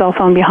your cell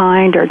phone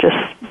behind, or just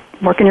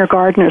work in your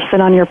garden or sit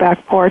on your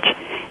back porch,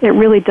 it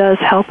really does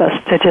help us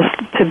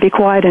to be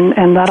quiet,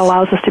 and that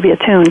allows us to be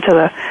attuned to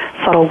the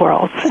subtle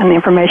worlds, and the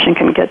information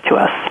can get to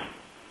us.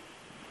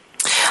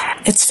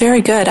 It's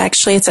very good.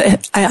 Actually,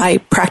 I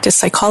practice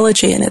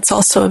psychology, and it's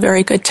also a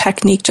very good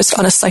technique just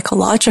on a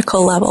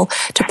psychological level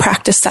to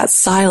practice that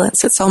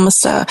silence. It's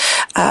almost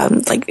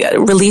like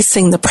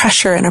releasing the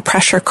pressure in a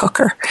pressure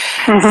cooker.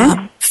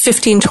 Mm-hmm.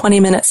 15, 20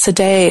 minutes a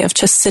day of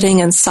just sitting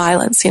in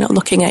silence,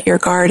 looking at your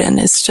garden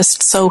is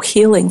just so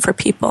healing for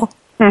people.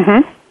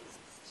 Mm-hmm.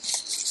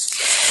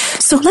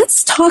 So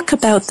let's talk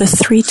about the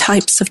 3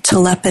 types of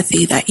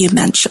telepathy that you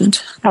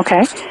mentioned.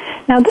 Okay.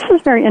 Now, this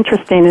is very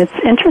interesting. It's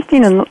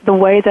interesting in the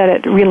way that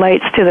it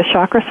relates to the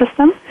chakra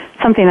system,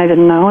 something I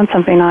didn't know and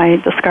something I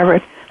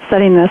discovered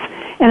studying this.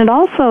 And it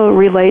also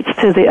relates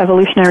to the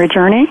evolutionary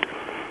journey,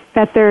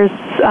 that there's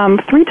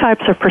 3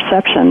 types of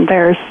perception.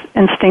 There's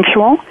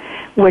instinctual,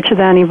 which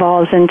then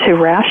evolves into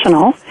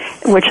rational,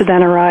 which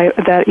then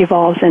that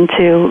evolves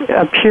into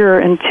a pure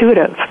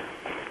intuitive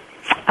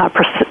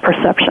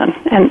perception.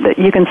 And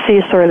you can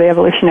see sort of the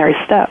evolutionary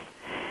step.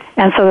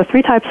 And so the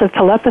 3 types of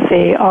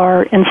telepathy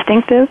are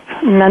instinctive,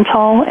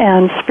 mental,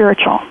 and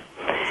spiritual.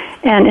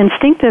 And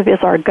instinctive is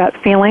our gut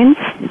feelings,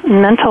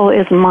 mental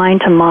is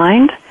mind to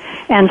mind,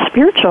 and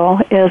spiritual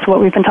is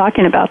what we've been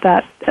talking about,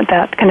 that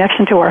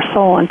connection to our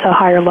soul and to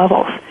higher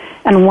levels.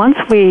 And once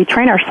we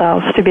train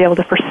ourselves to be able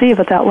to perceive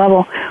at that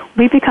level,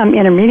 we become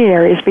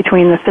intermediaries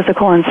between the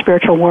physical and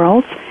spiritual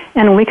worlds,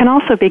 and we can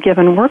also be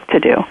given work to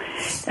do.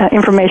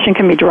 Information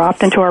can be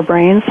dropped into our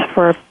brains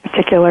for a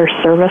particular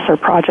service or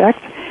project,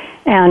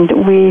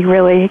 and we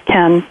really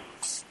can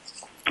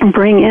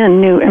bring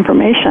in new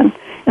information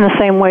in the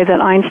same way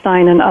that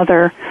Einstein and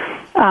other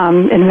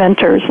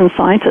inventors and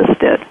scientists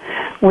did.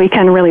 We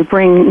can really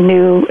bring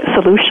new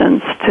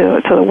solutions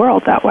to the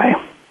world that way.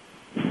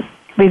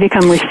 We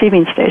become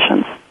receiving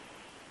stations.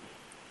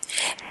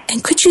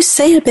 And could you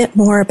say a bit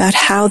more about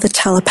how the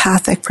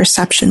telepathic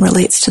perception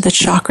relates to the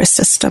chakra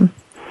system?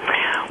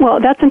 Well,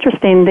 that's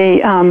interesting.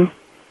 The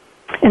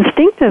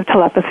instinctive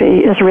telepathy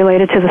is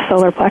related to the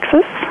solar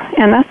plexus,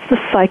 and that's the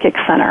psychic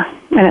center,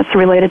 and it's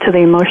related to the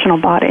emotional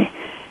body,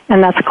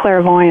 and that's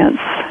clairvoyance.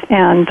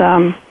 And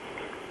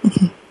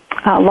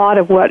a lot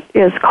of what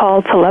is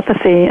called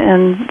telepathy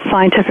in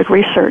scientific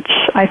research,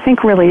 I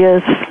think, really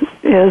is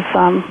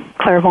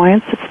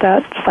clairvoyance. It's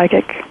that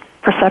psychic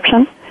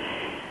perception.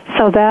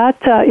 So that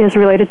is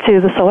related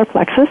to the solar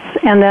plexus,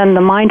 and then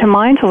the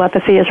mind-to-mind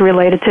telepathy is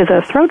related to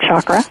the throat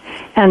chakra,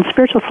 and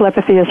spiritual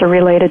telepathy is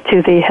related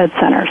to the head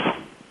centers.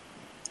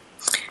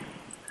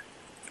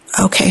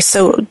 Okay,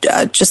 so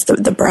just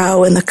the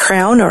brow and the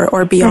crown,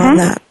 or beyond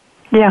that?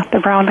 Yeah, the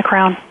brow and the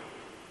crown.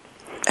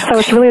 Okay. So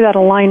it's really that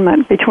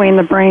alignment between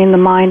the brain, the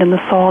mind, and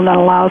the soul that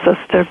allows us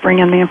to bring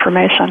in the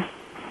information.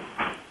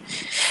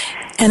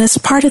 And as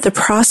part of the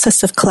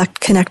process of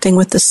connecting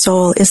with the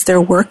soul, is there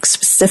work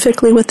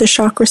specifically with the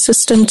chakra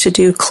system to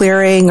do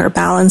clearing or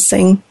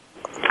balancing?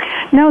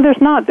 No,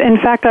 there's not. In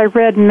fact, I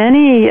read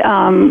many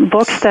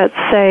books that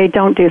say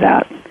don't do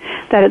that,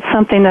 that it's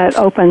something that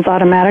opens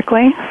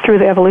automatically through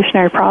the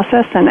evolutionary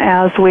process, and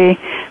as we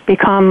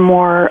become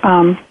more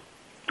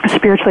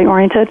spiritually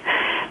oriented,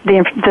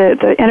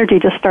 the energy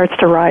just starts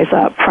to rise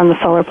up from the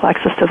solar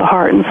plexus to the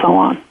heart and so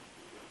on.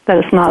 That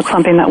it's not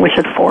something that we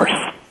should force.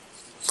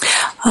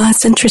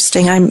 That's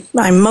interesting.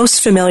 I'm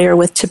most familiar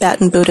with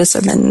Tibetan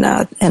Buddhism and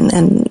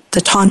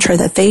the Tantra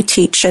that they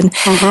teach, and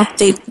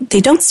they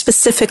don't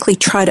specifically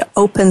try to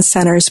open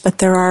centers, but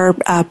there are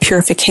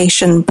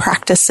purification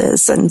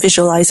practices and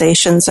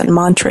visualizations and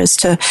mantras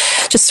to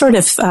just sort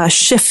of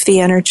shift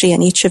the energy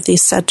in each of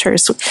these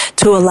centers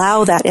to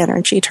allow that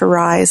energy to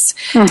rise.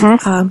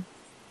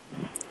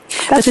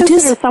 That's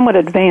considered somewhat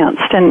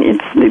advanced,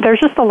 and there's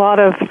just a lot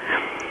of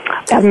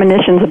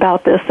admonitions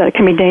about this that it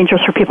can be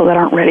dangerous for people that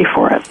aren't ready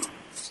for it.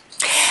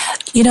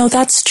 You know,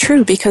 that's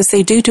true, because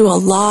they do a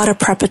lot of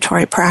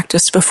preparatory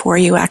practice before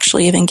you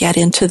actually even get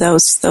into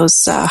those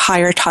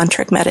higher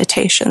tantric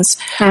meditations.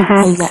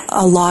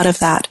 A lot of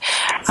that,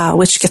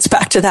 which gets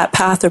back to that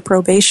path of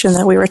probation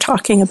that we were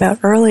talking about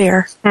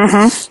earlier.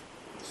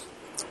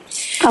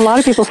 A lot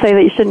of people say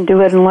that you shouldn't do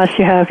it unless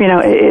you have,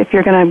 if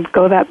you're going to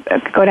go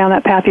down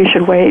that path, you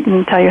should wait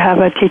until you have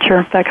a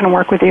teacher that can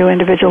work with you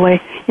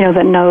individually,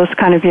 that knows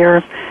kind of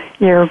your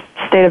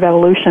state of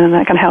evolution, and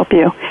that can help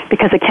you,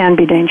 because it can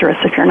be dangerous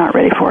if you're not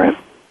ready for it.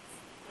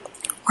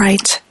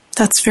 Right.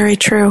 That's very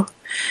true.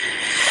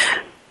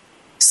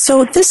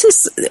 So this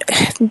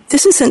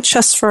isn't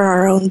just for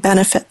our own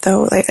benefit,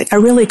 though. I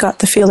really got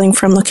the feeling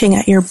from looking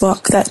at your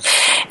book that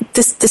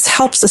this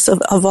helps us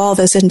evolve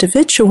as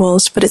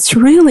individuals, but it's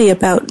really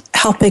about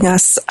helping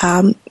us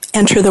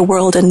enter the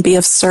world and be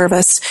of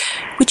service.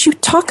 Would you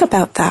talk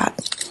about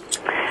that?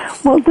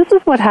 Well, this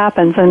is what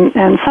happens,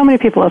 and so many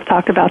people have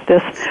talked about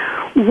this.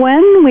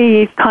 When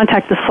we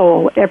contact the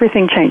soul,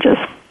 everything changes.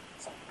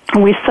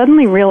 We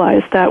suddenly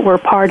realize that we're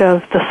part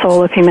of the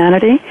soul of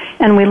humanity,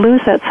 and we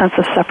lose that sense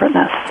of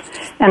separateness.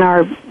 And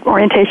our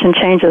orientation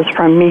changes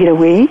from me to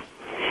we,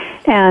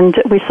 and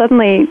we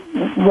suddenly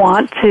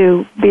want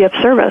to be of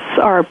service.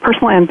 Our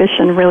personal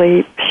ambition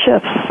really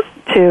shifts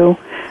to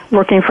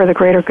working for the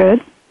greater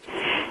good,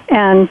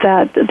 and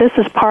that this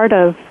is part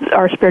of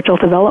our spiritual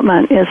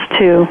development, is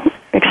to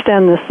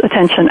extend this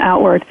attention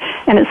outward.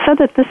 And it's said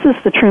that this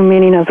is the true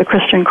meaning of the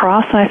Christian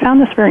cross, and I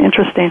found this very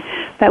interesting,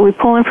 that we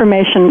pull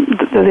information,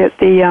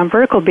 the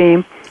vertical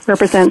beam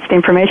represents the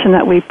information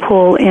that we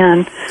pull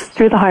in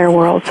through the higher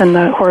worlds, and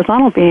the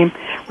horizontal beam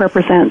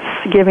represents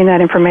giving that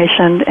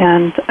information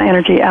and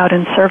energy out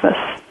in service,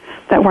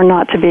 that we're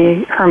not to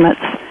be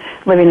hermits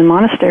living in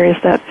monasteries,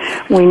 that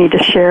we need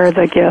to share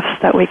the gifts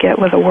that we get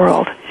with the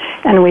world.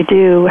 And we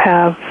do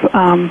have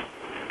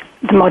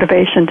the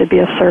motivation to be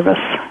of service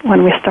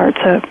when we start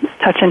to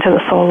touch into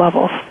the soul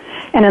levels.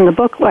 And in the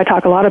book, I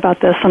talk a lot about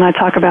this, and I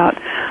talk about,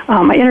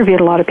 I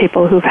interviewed a lot of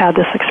people who've had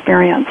this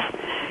experience.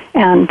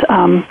 And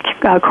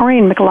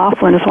Colleen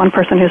Mauro is one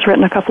person who's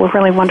written a couple of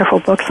really wonderful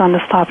books on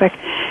this topic.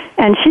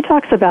 And she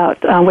talks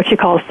about what she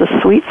calls the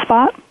sweet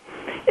spot,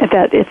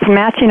 that it's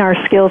matching our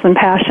skills and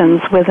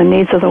passions with the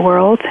needs of the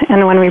world.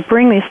 And when we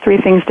bring these three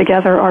things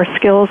together, our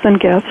skills and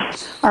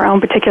gifts, our own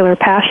particular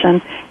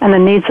passion, and the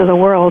needs of the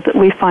world,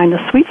 we find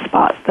the sweet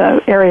spot,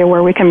 the area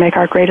where we can make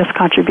our greatest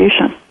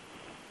contribution.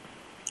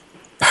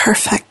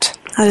 Perfect.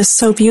 That is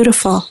so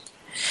beautiful.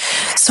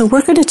 So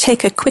we're going to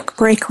take a quick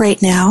break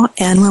right now,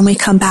 and when we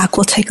come back,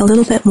 we'll take a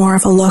little bit more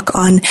of a look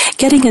on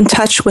getting in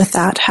touch with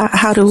that.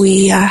 How do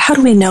we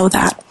know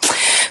that?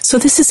 So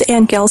this is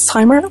Ann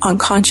Gelsheimer on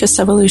Conscious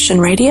Evolution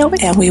Radio,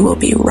 and we will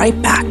be right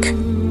back.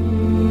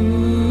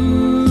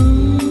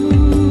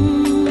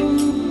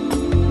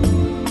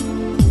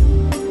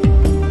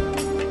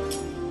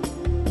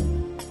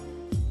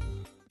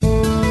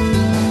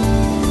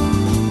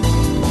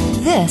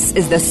 This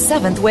is the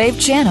Seventh Wave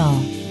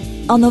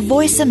Channel on the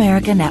Voice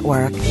America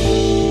Network.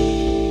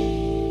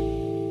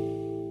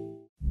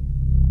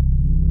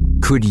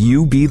 Could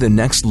you be the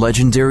next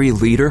legendary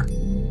leader?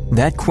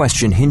 That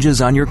question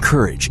hinges on your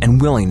courage and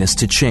willingness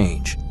to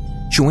change.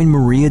 Join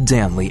Maria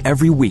Danley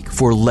every week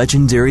for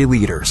Legendary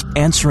Leaders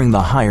Answering the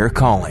Higher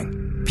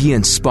Calling. Be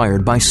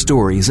inspired by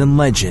stories and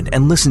legend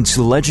and listen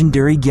to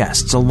legendary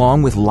guests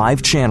along with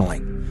live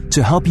channeling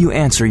to help you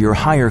answer your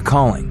higher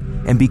calling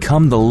and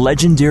become the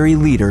legendary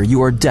leader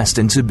you are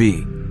destined to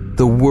be.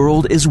 The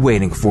world is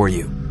waiting for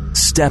you.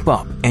 Step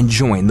up and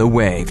join the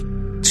wave.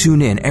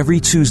 Tune in every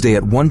Tuesday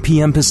at 1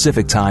 p.m.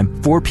 Pacific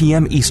Time, 4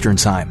 p.m. Eastern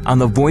Time on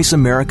the Voice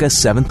America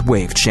 7th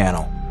Wave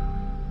Channel.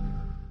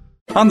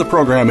 On the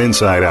program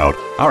Inside Out,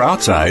 our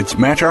outsides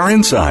match our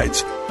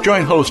insides.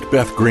 Join host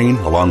Beth Green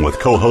along with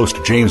co-host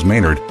James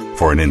Maynard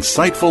for an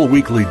insightful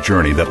weekly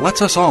journey that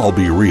lets us all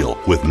be real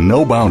with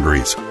no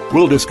boundaries.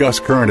 We'll discuss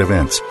current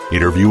events,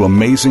 interview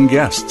amazing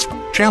guests,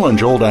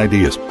 challenge old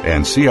ideas,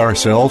 and see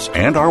ourselves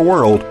and our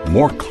world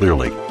more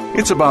clearly.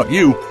 It's about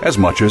you as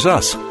much as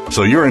us.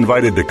 So you're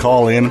invited to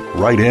call in,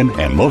 write in,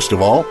 and most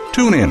of all,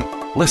 tune in.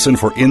 Listen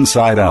for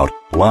Inside Out,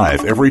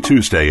 live every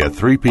Tuesday at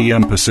 3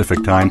 p.m.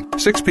 Pacific Time,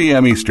 6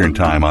 p.m. Eastern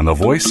Time on the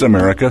Voice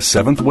America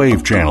 7th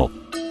Wave Channel.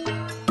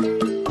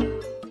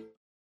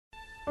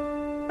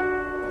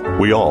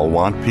 We all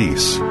want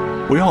peace.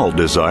 We all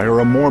desire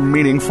a more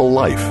meaningful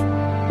life.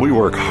 We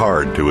work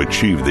hard to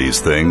achieve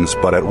these things,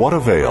 but at what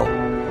avail?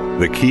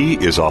 The key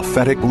is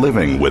authentic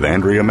living with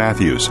Andrea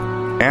Matthews.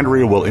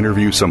 Andrea will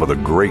interview some of the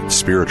great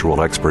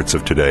spiritual experts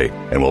of today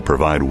and will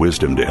provide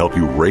wisdom to help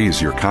you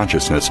raise your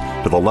consciousness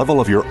to the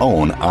level of your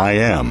own I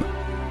am.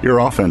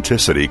 Your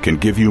authenticity can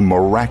give you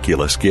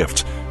miraculous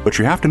gifts, but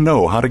you have to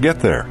know how to get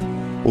there.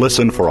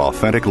 Listen for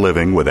Authentic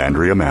Living with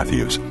Andrea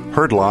Matthews.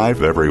 Heard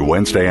live every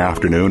Wednesday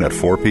afternoon at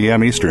 4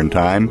 p.m. Eastern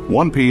Time,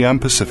 1 p.m.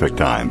 Pacific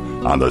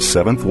Time on the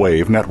 7th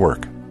Wave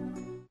Network.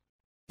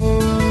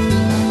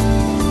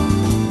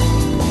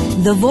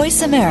 The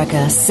Voice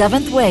America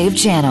 7th Wave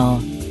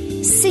Channel.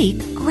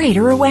 Seek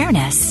greater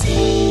awareness.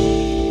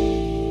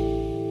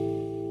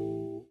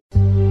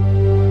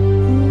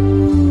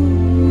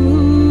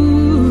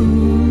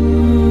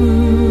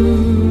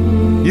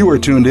 You are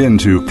tuned in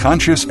to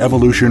Conscious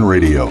Evolution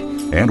Radio,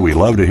 and we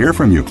love to hear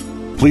from you.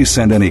 Please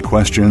send any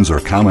questions or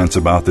comments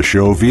about the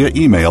show via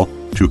email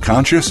to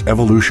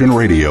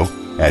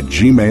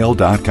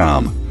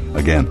consciousevolutionradio@gmail.com.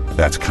 Again,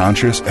 that's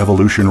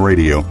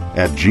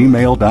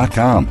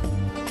consciousevolutionradio@gmail.com.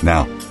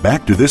 Now,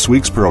 back to this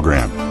week's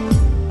program.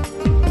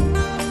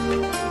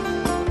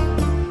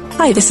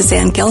 Hi, this is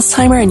Ann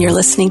Gelsheimer, and you're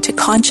listening to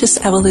Conscious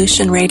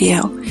Evolution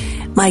Radio.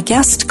 My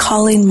guest,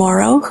 Colleen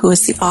Mauro, who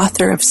is the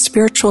author of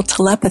Spiritual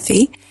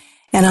Telepathy,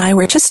 and I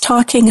were just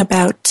talking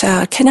about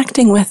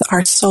connecting with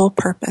our soul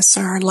purpose,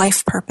 or our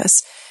life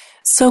purpose.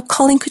 So,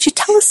 Colleen, could you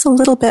tell us a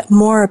little bit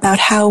more about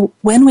how,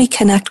 when we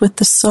connect with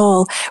the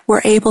soul,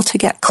 we're able to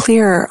get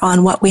clearer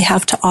on what we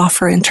have to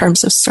offer in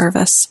terms of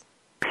service?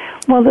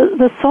 Well,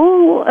 the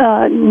soul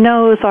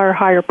knows our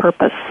higher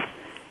purpose.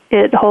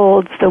 It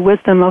holds the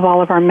wisdom of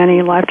all of our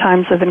many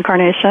lifetimes of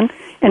incarnation,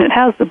 and it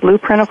has the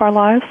blueprint of our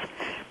lives.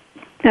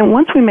 And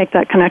once we make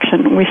that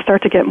connection, we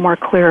start to get more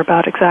clear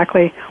about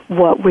exactly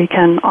what we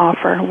can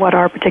offer, what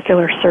our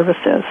particular service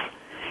is.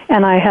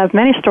 And I have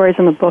many stories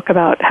in the book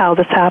about how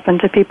this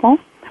happened to people.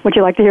 Would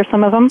you like to hear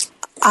some of them?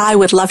 I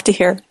would love to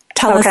hear.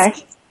 Tell us. Okay.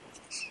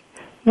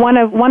 One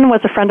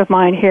was a friend of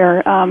mine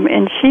here,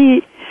 and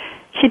she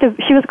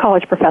was a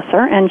college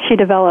professor, and she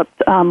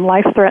developed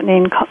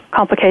life-threatening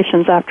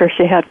complications after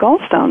she had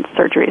gallstone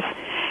surgeries.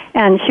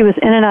 And she was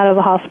in and out of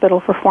the hospital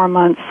for 4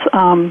 months.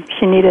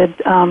 She needed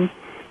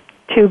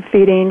tube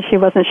feeding. She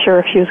wasn't sure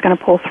if she was going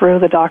to pull through.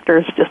 The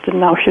doctors just didn't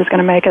know if she was going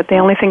to make it. The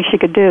only thing she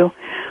could do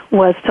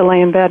was to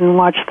lay in bed and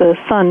watch the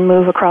sun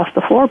move across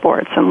the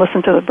floorboards and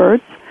listen to the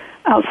birds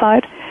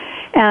outside.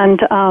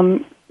 And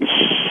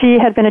she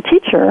had been a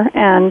teacher,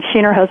 and she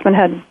and her husband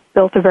had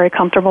built a very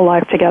comfortable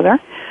life together.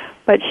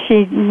 But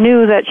she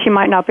knew that she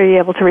might not be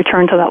able to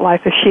return to that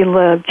life. If she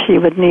lived, she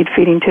would need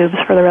feeding tubes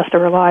for the rest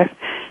of her life.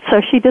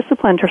 So she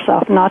disciplined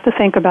herself not to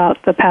think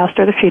about the past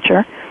or the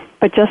future,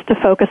 but just to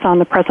focus on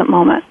the present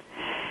moment.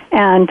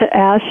 And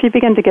as she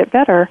began to get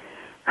better,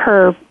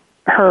 her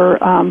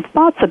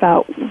thoughts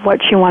about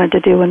what she wanted to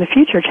do in the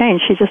future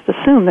changed. She just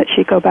assumed that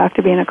she'd go back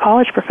to being a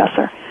college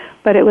professor.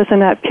 But it was in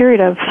that period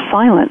of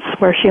silence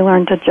where she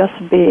learned to just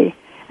be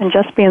and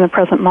just be in the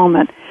present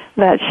moment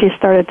that she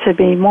started to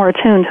be more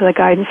attuned to the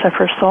guidance of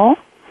her soul.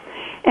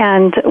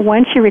 And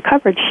when she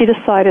recovered, she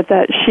decided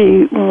that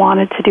she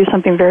wanted to do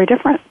something very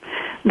different,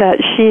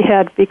 that she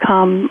had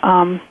become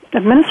a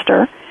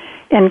minister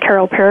in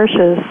Carroll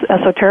Parish's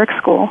esoteric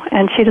school,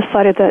 and she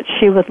decided that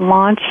she would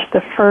launch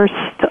the first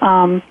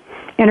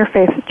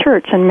interfaith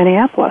church in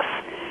Minneapolis.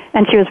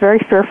 And she was very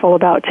fearful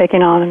about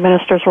taking on a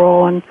minister's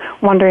role and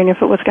wondering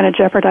if it was going to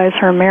jeopardize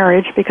her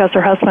marriage because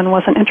her husband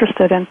wasn't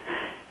interested in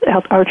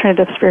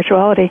alternative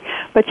spirituality.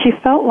 But she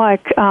felt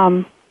like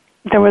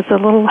there was a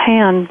little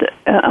hand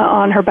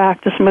on her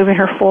back just moving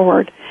her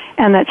forward.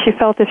 and that she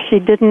felt if she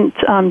didn't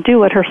do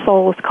what her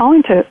soul was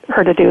calling to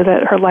her to do,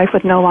 that her life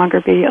would no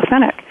longer be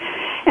authentic.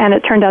 And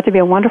it turned out to be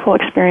a wonderful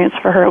experience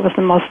for her. It was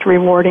the most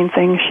rewarding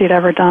thing she'd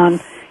ever done,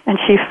 and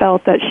she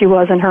felt that she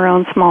was, in her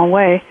own small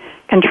way,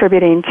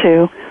 contributing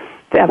to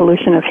the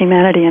evolution of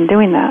humanity in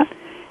doing that.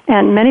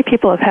 And many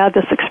people have had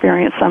this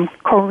experience.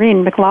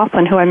 Colleen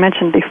Mauro, who I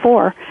mentioned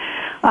before,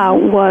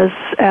 was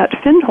at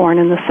Findhorn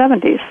in the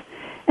 70s,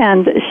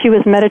 and she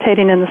was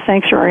meditating in the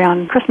sanctuary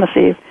on Christmas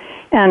Eve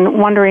and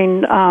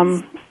wondering,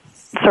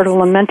 sort of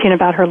lamenting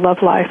about her love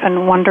life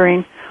and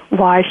wondering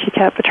why she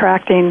kept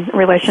attracting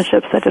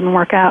relationships that didn't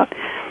work out.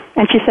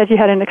 And she said she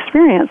had an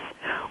experience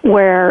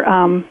where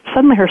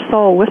suddenly her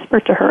soul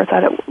whispered to her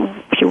that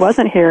she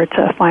wasn't here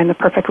to find the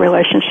perfect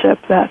relationship,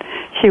 that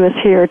she was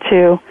here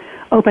to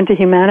open to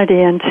humanity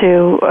and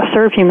to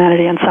serve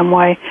humanity in some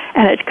way,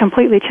 and it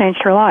completely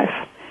changed her life.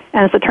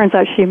 And as it turns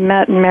out, she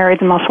met and married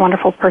the most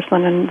wonderful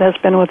person and has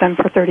been with them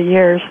for 30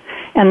 years,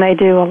 and they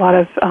do a lot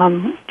of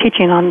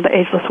teaching on the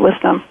ageless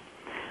wisdom.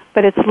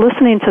 But it's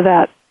listening to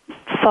that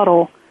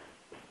subtle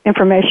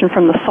information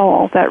from the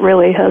soul that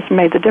really has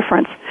made the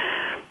difference.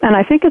 And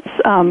I think it's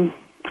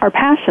our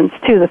passions,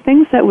 too. The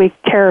things that we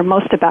care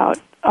most about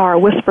are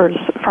whispers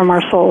from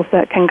our souls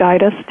that can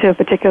guide us to a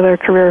particular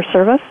career or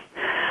service.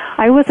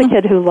 I was a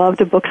kid who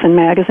loved books and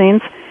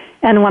magazines,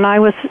 and when I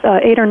was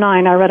 8 or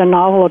 9, I read a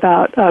novel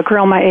about a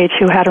girl my age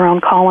who had her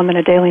own column in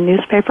a daily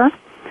newspaper.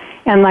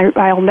 And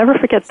I'll never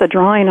forget the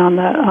drawing on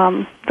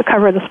the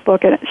cover of this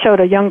book. It showed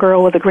a young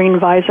girl with a green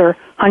visor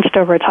hunched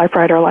over a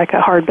typewriter like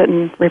a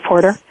hard-bitten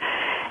reporter.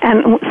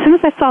 And as soon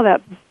as I saw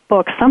that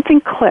book,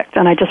 something clicked,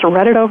 and I just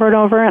read it over and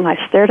over, and I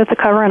stared at the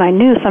cover, and I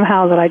knew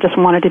somehow that I just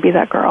wanted to be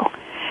that girl.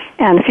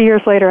 And a few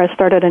years later, I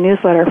started a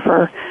newsletter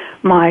for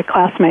my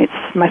classmates,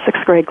 my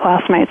 6th grade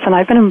classmates, and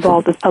I've been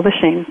involved with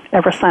publishing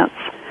ever since.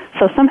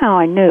 So somehow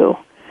I knew.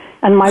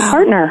 And my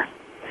partner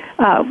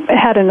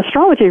had an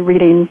astrology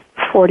reading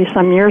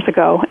 40-some years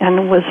ago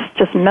and was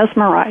just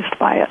mesmerized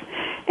by it.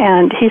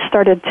 And he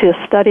started to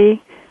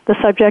study the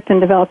subject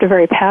and developed a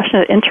very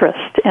passionate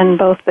interest in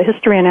both the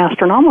history and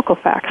astronomical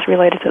facts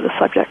related to the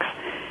subjects.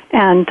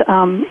 And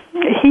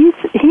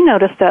he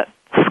noticed that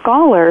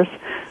scholars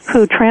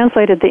who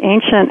translated the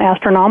ancient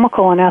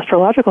astronomical and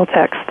astrological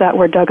texts that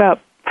were dug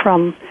up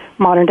from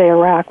modern-day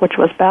Iraq, which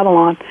was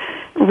Babylon,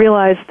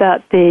 realized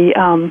that the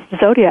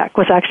zodiac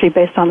was actually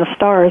based on the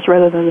stars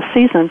rather than the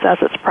seasons as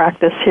it's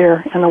practiced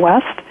here in the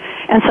West.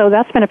 And so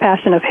that's been a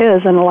passion of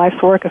his and a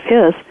life's work of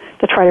his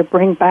to try to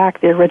bring back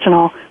the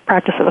original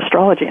practice of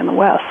astrology in the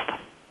West.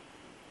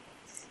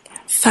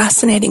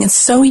 Fascinating and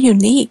so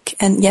unique,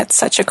 and yet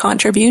such a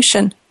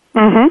contribution.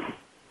 Mm-hmm.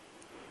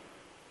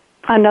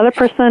 Another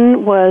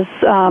person was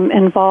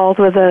involved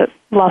with the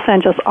Los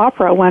Angeles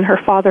Opera when her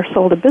father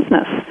sold a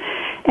business,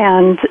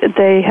 and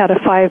they had a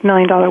 $5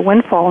 million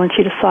windfall, and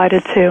she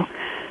decided to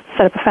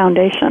set up a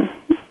foundation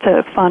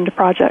to fund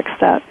projects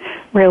that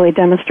really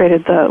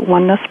demonstrated the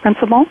oneness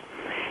principle.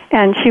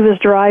 And she was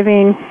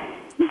driving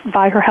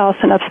by her house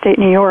in upstate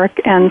New York,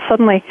 and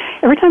suddenly,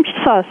 every time she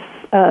saw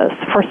a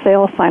for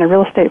sale sign, a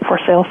real estate for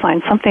sale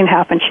sign, something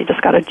happened. She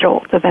just got a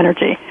jolt of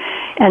energy.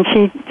 And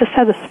she just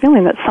had this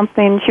feeling that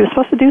she was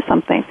supposed to do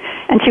something.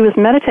 And she was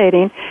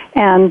meditating,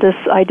 and this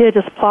idea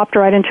just plopped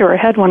right into her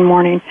head one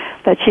morning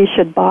that she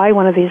should buy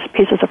one of these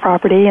pieces of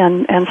property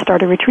and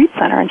start a retreat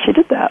center, and she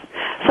did that.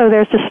 So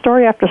there's just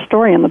story after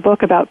story in the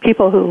book about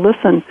people who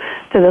listen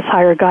to this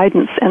higher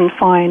guidance and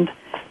find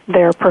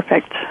their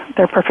perfect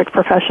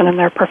profession and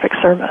their perfect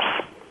service.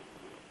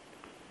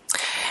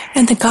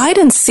 And the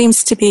guidance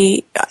seems to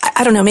be,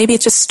 I don't know, maybe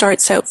it just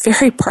starts out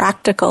very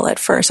practical at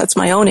first. That's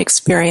my own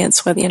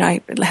experience with, I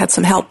had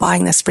some help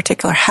buying this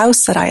particular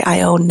house that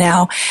I own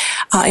now.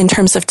 In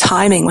terms of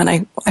timing, when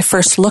I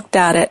first looked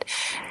at it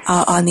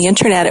on the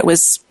internet, it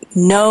was,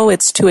 no,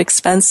 it's too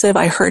expensive.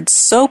 I heard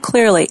so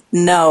clearly,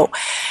 no.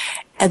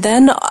 And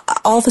then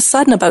all of a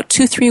sudden, about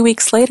 2-3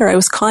 weeks later, I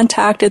was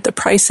contacted. The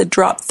price had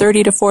dropped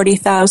 $30,000 to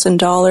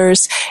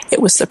 $40,000.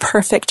 It was the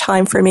perfect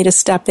time for me to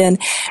step in.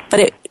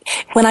 But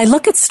when I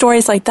look at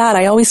stories like that,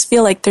 I always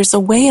feel like there's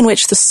a way in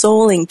which the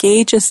soul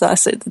engages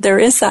us. There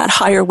is that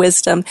higher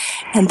wisdom.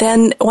 And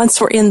then once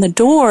we're in the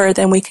door,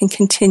 then we can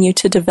continue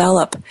to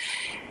develop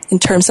in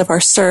terms of our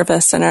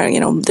service and our,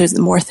 there's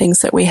more things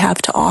that we have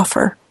to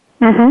offer.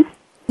 Mm-hmm.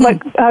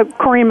 What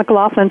Colleen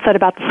Mauro said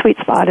about the sweet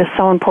spot is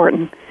so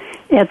important.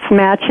 It's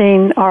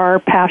matching our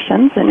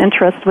passions and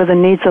interests with the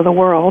needs of the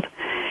world.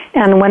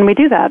 And when we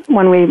do that,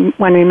 when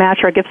we match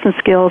our gifts and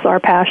skills, our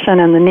passion,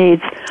 and the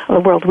needs of the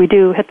world, we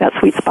do hit that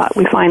sweet spot.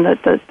 We find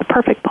the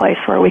perfect place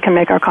where we can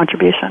make our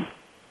contribution.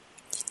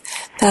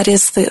 That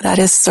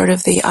is sort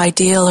of the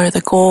ideal or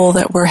the goal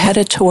that we're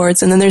headed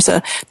towards. And then there's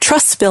a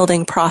trust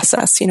building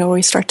process, where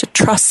we start to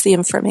trust the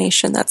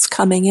information that's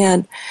coming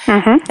in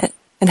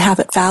and have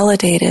it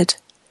validated.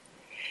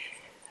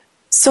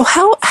 So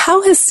how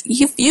has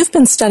you've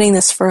been studying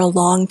this for a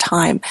long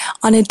time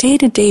on a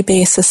day-to-day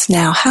basis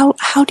now?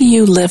 How do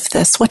you live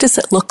this? What does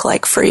it look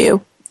like for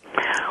you?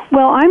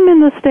 Well, I'm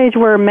in the stage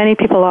where many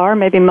people are,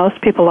 maybe most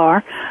people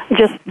are,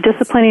 just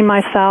disciplining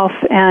myself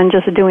and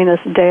just doing this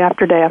day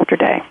after day after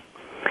day.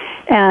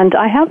 And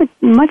I have a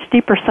much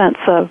deeper sense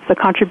of the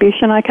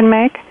contribution I can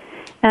make.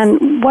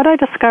 And what I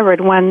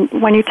discovered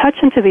when you touch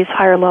into these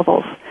higher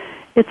levels,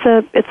 it's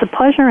a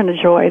pleasure and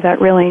a joy that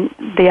really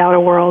the outer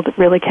world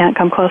really can't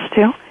come close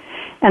to.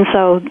 And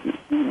so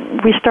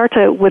we start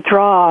to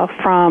withdraw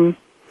from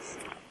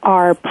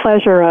our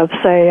pleasure of,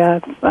 say,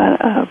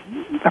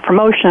 a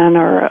promotion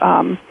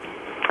or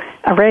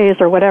a raise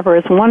or whatever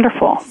is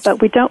wonderful,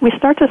 but we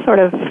start to sort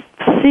of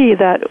see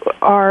that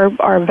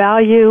our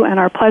value and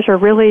our pleasure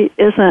really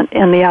isn't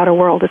in the outer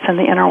world, it's in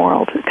the inner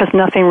world, because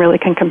nothing really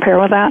can compare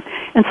with that.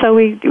 And so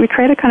we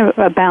create a kind of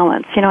a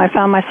balance. You know, I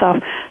found myself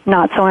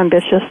not so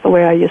ambitious the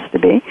way I used to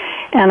be,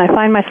 and I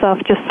find myself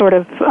just sort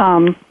of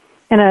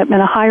in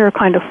a higher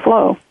kind of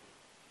flow.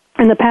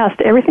 In the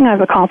past, everything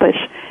I've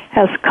accomplished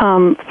has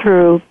come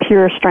through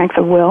pure strength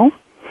of will.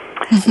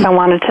 If I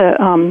wanted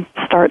to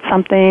start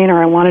something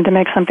or I wanted to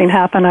make something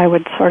happen, I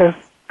would sort of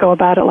go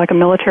about it like a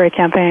military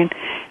campaign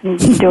and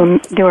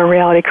do a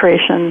reality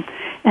creation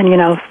and, you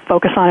know,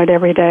 focus on it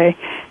every day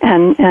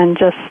and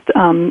just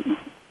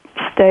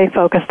stay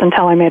focused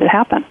until I made it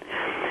happen.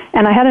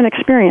 And I had an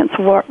experience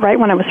right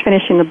when I was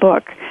finishing the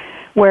book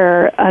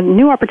where a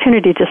new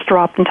opportunity just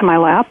dropped into my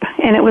lap,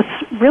 and it was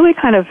really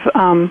kind of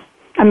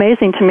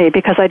amazing to me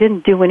because I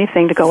didn't do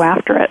anything to go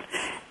after it,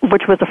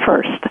 which was a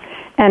first.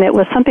 And it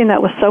was something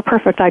that was so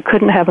perfect I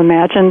couldn't have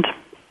imagined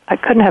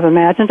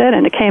it,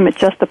 and it came at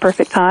just the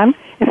perfect time.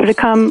 If it had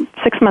come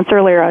 6 months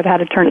earlier, I'd had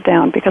to turn it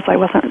down because I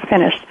wasn't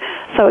finished.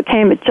 So it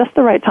came at just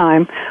the right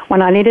time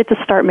when I needed to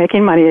start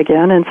making money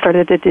again and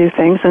started to do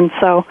things. And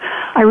so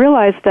I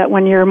realized that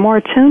when you're more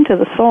attuned to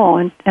the soul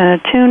and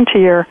attuned to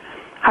your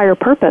higher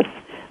purpose,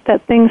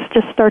 that things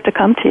just start to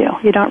come to you.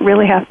 You don't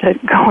really have to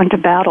go into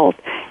battle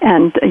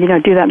and, you know,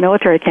 do that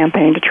military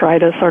campaign to try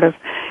to sort of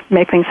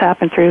make things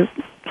happen through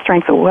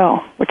strength of will,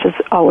 which is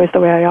always the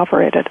way I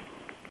operated.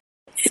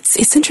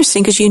 It's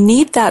interesting because you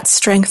need that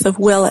strength of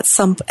will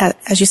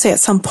as you say, at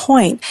some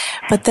point,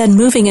 but then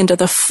moving into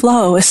the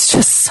flow is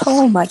just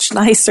so much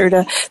nicer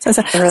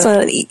it's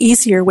an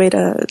easier way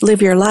to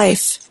live your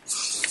life.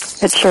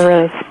 It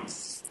sure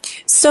is.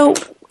 So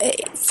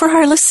for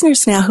our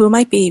listeners now who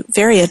might be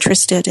very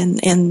interested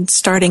in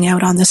starting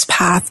out on this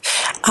path,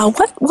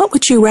 what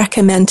would you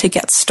recommend to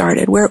get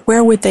started?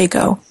 Where would they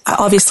go?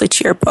 Obviously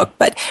to your book,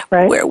 but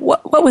right.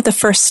 What would the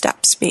first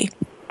steps be?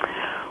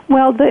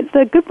 Well,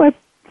 the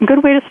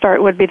good way to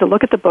start would be to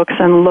look at the books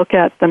and look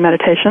at the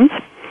meditations.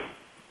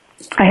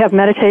 I have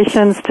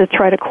meditations to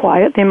try to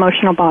quiet the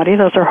emotional body.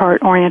 Those are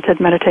heart-oriented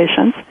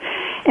meditations.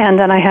 And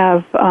then I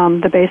have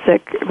the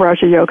basic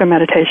Raja Yoga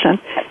meditation.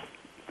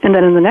 And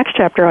then in the next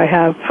chapter, I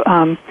have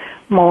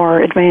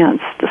more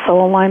advanced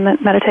soul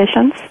alignment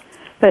meditations.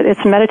 But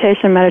it's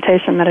meditation,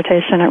 meditation,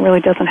 meditation. It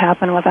really doesn't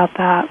happen without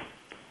that.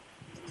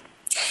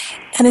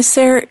 And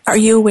are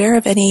you aware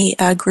of any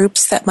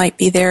groups that might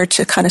be there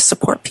to kind of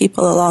support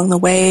people along the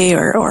way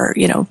or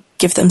you know,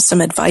 give them some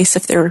advice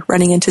if they're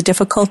running into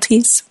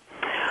difficulties?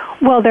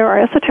 Well, there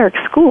are esoteric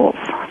schools.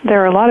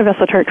 There are a lot of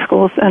esoteric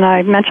schools, and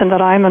I mentioned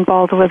that I'm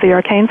involved with the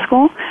Arcane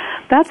School.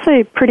 That's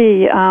a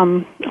pretty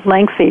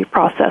lengthy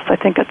process. I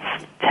think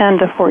it's 10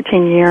 to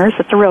 14 years.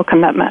 It's a real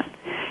commitment,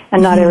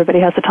 and not everybody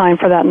has the time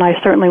for that, and I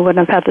certainly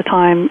wouldn't have had the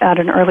time at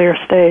an earlier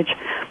stage.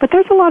 But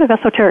there's a lot of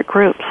esoteric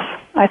groups.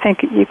 I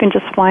think you can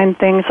just find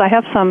things. I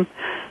have some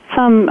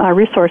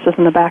resources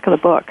in the back of the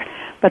book,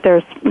 but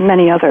there's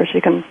many others.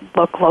 You can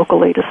look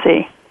locally to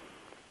see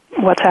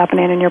what's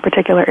happening in your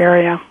particular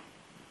area.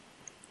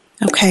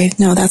 Okay,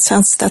 no, that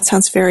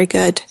sounds very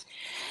good.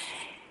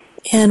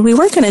 And we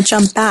were going to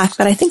jump back,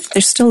 but I think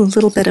there's still a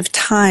little bit of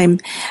time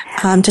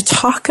to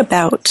talk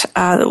about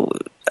a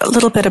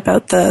little bit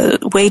about the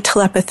way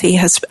telepathy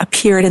has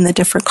appeared in the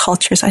different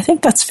cultures. I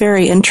think that's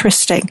very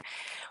interesting.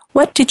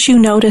 What did you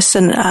notice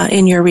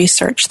in your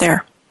research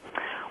there?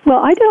 Well,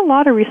 I did a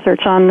lot of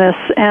research on this,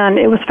 and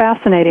it was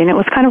fascinating. It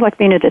was kind of like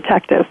being a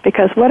detective,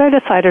 because what I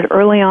decided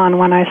early on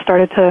when I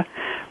started to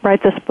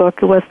write this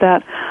book was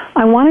that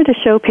I wanted to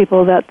show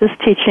people that this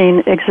teaching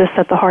exists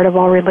at the heart of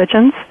all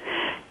religions,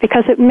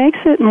 because it makes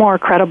it more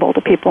credible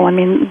to people. I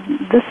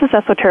mean, this is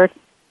esoteric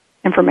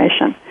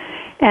information,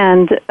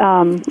 and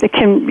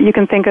you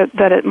can think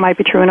that it might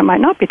be true and it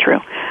might not be true.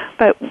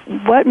 But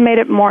what made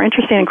it more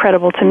interesting and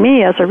credible to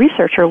me as a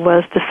researcher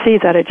was to see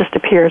that it just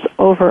appears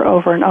over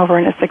and over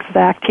in its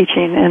exact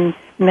teaching in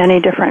many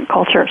different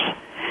cultures.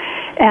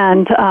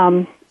 And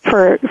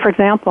for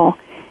example,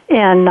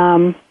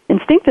 in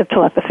instinctive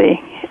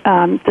telepathy,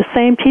 the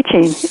same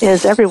teaching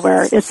is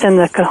everywhere. It's in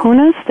the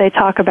kahunas. They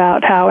talk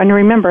about how, and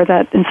remember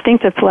that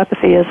instinctive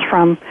telepathy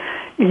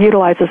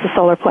utilizes the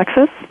solar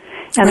plexus,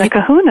 and right. The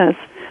kahunas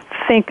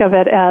think of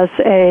it as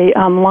a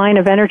line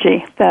of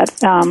energy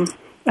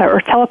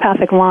or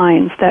telepathic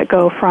lines that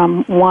go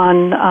from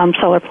one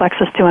solar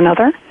plexus to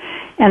another,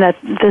 and that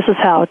this is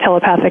how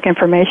telepathic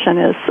information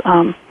is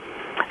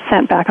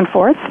sent back and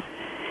forth.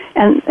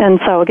 And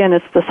so, again,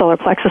 it's the solar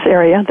plexus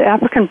area. The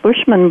African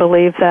Bushmen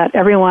believe that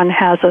everyone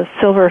has a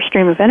silver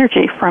stream of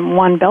energy from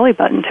one belly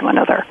button to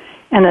another,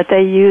 and that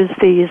they use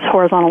these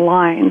horizontal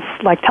lines,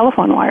 like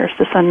telephone wires,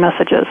 to send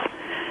messages.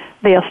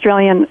 The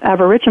Australian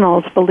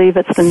Aboriginals believe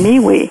it's the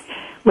miwi,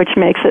 which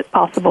makes it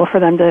possible for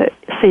them to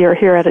see or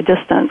hear at a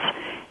distance.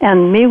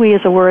 And miwi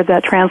is a word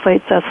that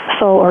translates as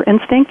soul or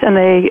instinct, and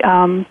they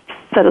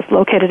said it's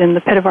located in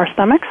the pit of our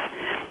stomachs.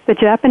 The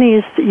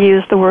Japanese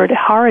use the word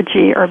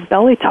haraji, or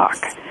belly talk,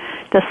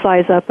 to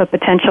size up a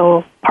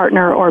potential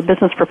partner or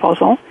business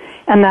proposal.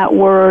 And that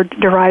word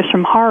derives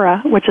from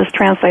hara, which is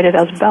translated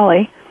as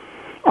belly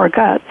or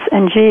guts,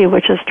 and ji,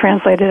 which is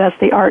translated as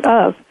the art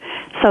of.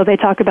 So they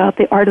talk about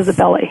the art of the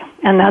belly,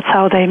 and that's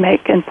how they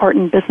make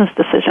important business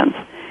decisions.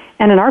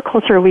 And in our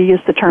culture, we use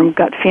the term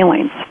gut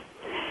feelings.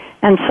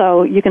 And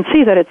so you can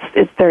see that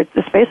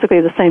it's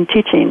basically the same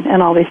teaching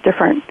in all these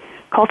different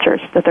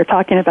cultures, that they're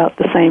talking about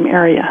the same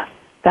area.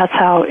 That's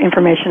how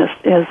information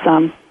is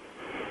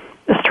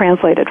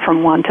translated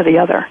from one to the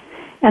other.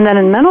 And then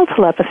in mental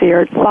telepathy,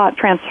 or thought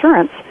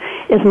transference,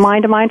 is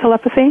mind-to-mind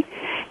telepathy.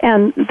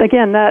 And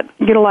again, that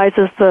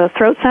utilizes the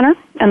throat center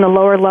and the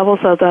lower levels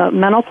of the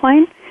mental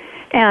plane.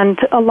 And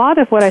a lot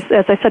of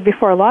as I said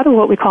before, a lot of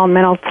what we call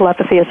mental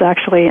telepathy is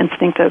actually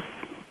instinctive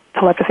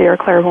telepathy or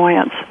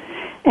clairvoyance.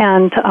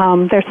 And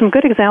there's some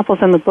good examples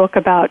in the book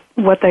about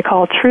what they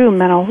call true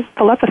mental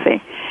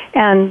telepathy.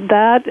 And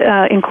that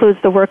includes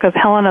the work of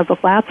Helena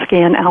Blavatsky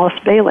and Alice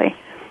Bailey.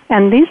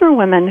 And these were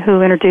women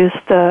who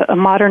introduced a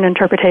modern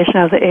interpretation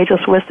of the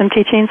ageless wisdom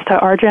teachings to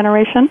our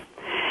generation.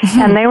 Mm-hmm.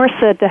 And they were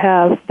said to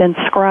have been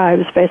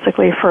scribes,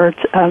 basically, for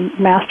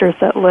masters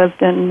that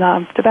lived in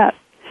Tibet.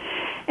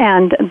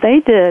 And they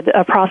did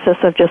a process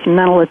of just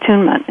mental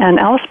attunement. And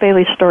Alice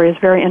Bailey's story is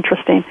very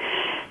interesting.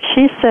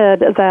 She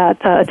said that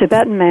a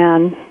Tibetan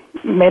man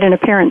made an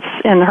appearance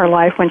in her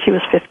life when she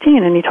was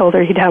 15, and he told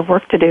her he'd have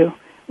work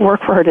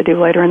for her to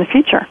do later in the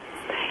future.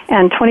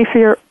 And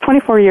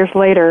 24 years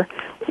later,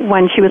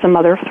 when she was a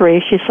mother of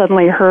 3, she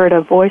suddenly heard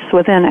a voice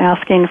within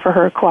asking for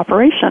her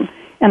cooperation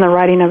in the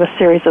writing of a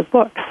series of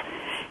books.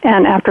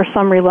 And after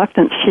some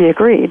reluctance, she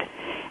agreed.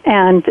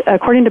 And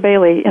according to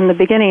Bailey, in the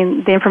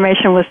beginning, the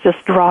information was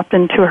just dropped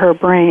into her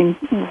brain,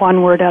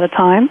 one word at a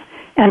time.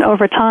 And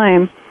over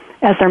time,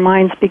 as their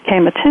minds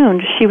became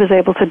attuned, she was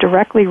able to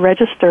directly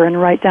register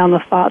and write down the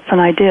thoughts and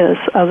ideas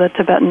of the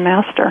Tibetan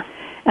master.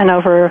 And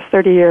over a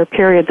 30-year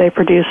period, they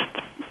produced,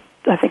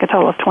 I think, a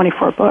total of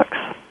 24 books.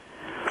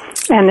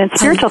 And in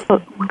spiritual...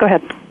 Go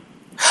ahead.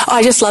 Oh,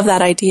 I just love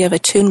that idea of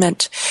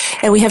attunement.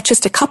 And we have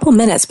just a couple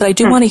minutes, but I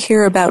do want to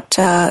hear about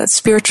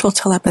spiritual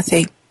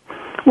telepathy.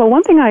 Well,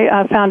 one thing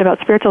I found about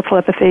spiritual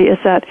telepathy is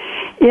that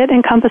it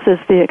encompasses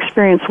the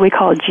experience we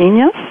call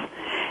genius.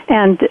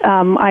 And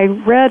I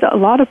read a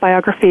lot of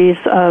biographies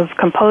of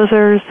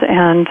composers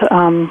and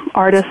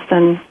artists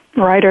and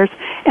writers,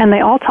 and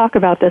they all talk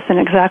about this in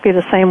exactly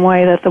the same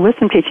way that the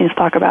wisdom teachings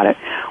talk about it,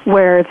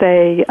 where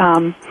they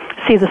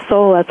see the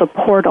soul as a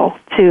portal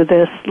to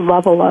this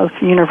level of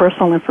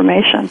universal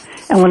information.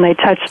 And when they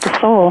touch the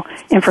soul,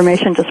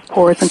 information just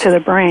pours into the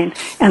brain,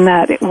 and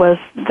that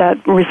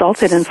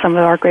resulted in some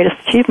of our greatest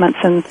achievements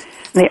in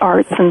the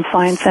arts and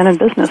science and in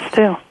business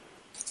too.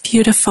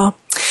 Beautiful.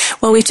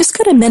 Well, we've just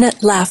got a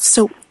minute left,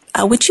 so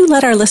would you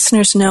let our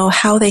listeners know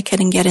how they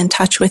can get in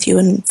touch with you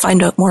and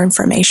find out more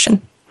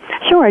information?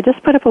 Sure. I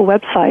just put up a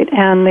website,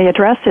 and the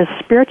address is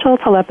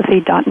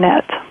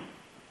spiritualtelepathy.net.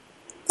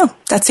 Oh,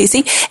 that's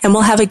easy. And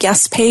we'll have a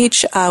guest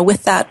page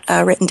with that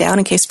written down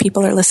in case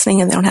people are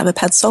listening and they don't have a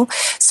pencil.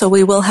 So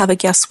we will have a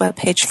guest web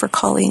page for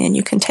Colleen, and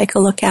you can take a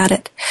look at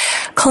it.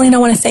 Colleen, I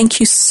want to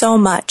thank you so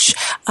much.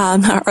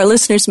 Our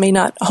listeners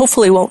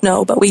hopefully won't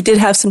know, but we did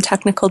have some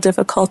technical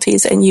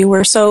difficulties, and you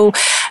were so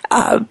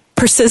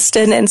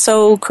persistent and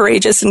so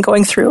courageous in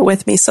going through it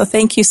with me. So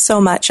thank you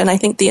so much. And I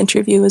think the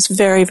interview is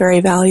very,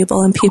 very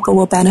valuable, and people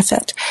will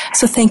benefit.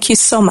 So thank you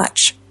so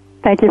much.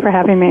 Thank you for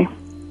having me.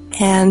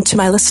 And to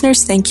my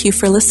listeners, thank you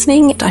for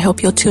listening. I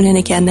hope you'll tune in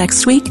again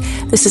next week.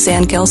 This is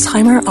Ann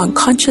Gelsheimer on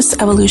Conscious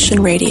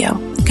Evolution Radio.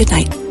 Good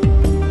night.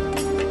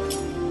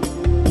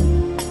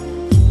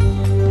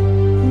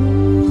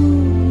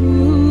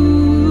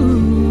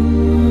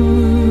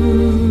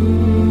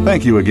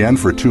 Thank you again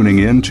for tuning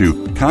in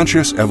to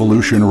Conscious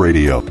Evolution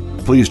Radio.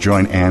 Please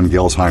join Ann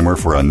Gelsheimer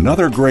for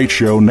another great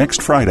show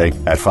next Friday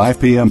at 5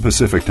 p.m.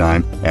 Pacific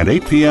Time and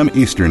 8 p.m.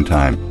 Eastern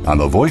Time on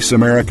the Voice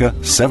America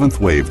 7th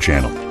Wave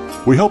channel.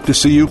 We hope to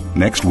see you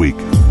next week.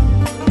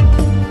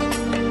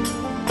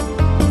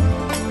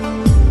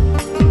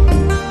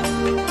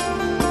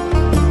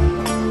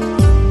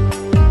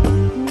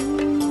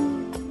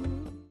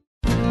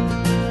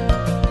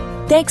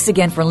 Thanks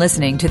again for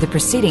listening to the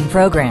preceding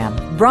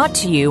program, brought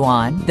to you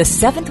on the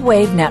 7th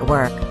Wave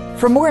Network.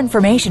 For more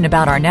information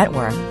about our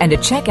network and to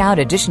check out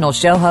additional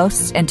show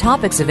hosts and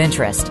topics of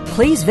interest,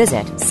 please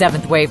visit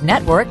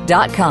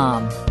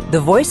 7thwavenetwork.com. The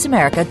Voice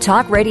America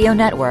Talk Radio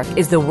Network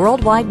is the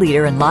worldwide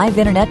leader in live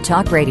Internet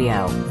talk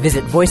radio.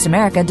 Visit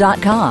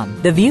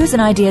voiceamerica.com. The views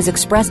and ideas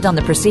expressed on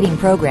the preceding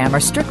program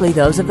are strictly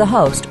those of the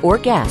host or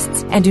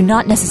guests and do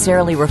not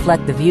necessarily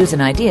reflect the views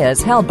and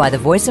ideas held by the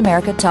Voice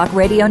America Talk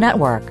Radio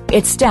Network,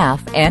 its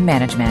staff, and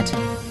management.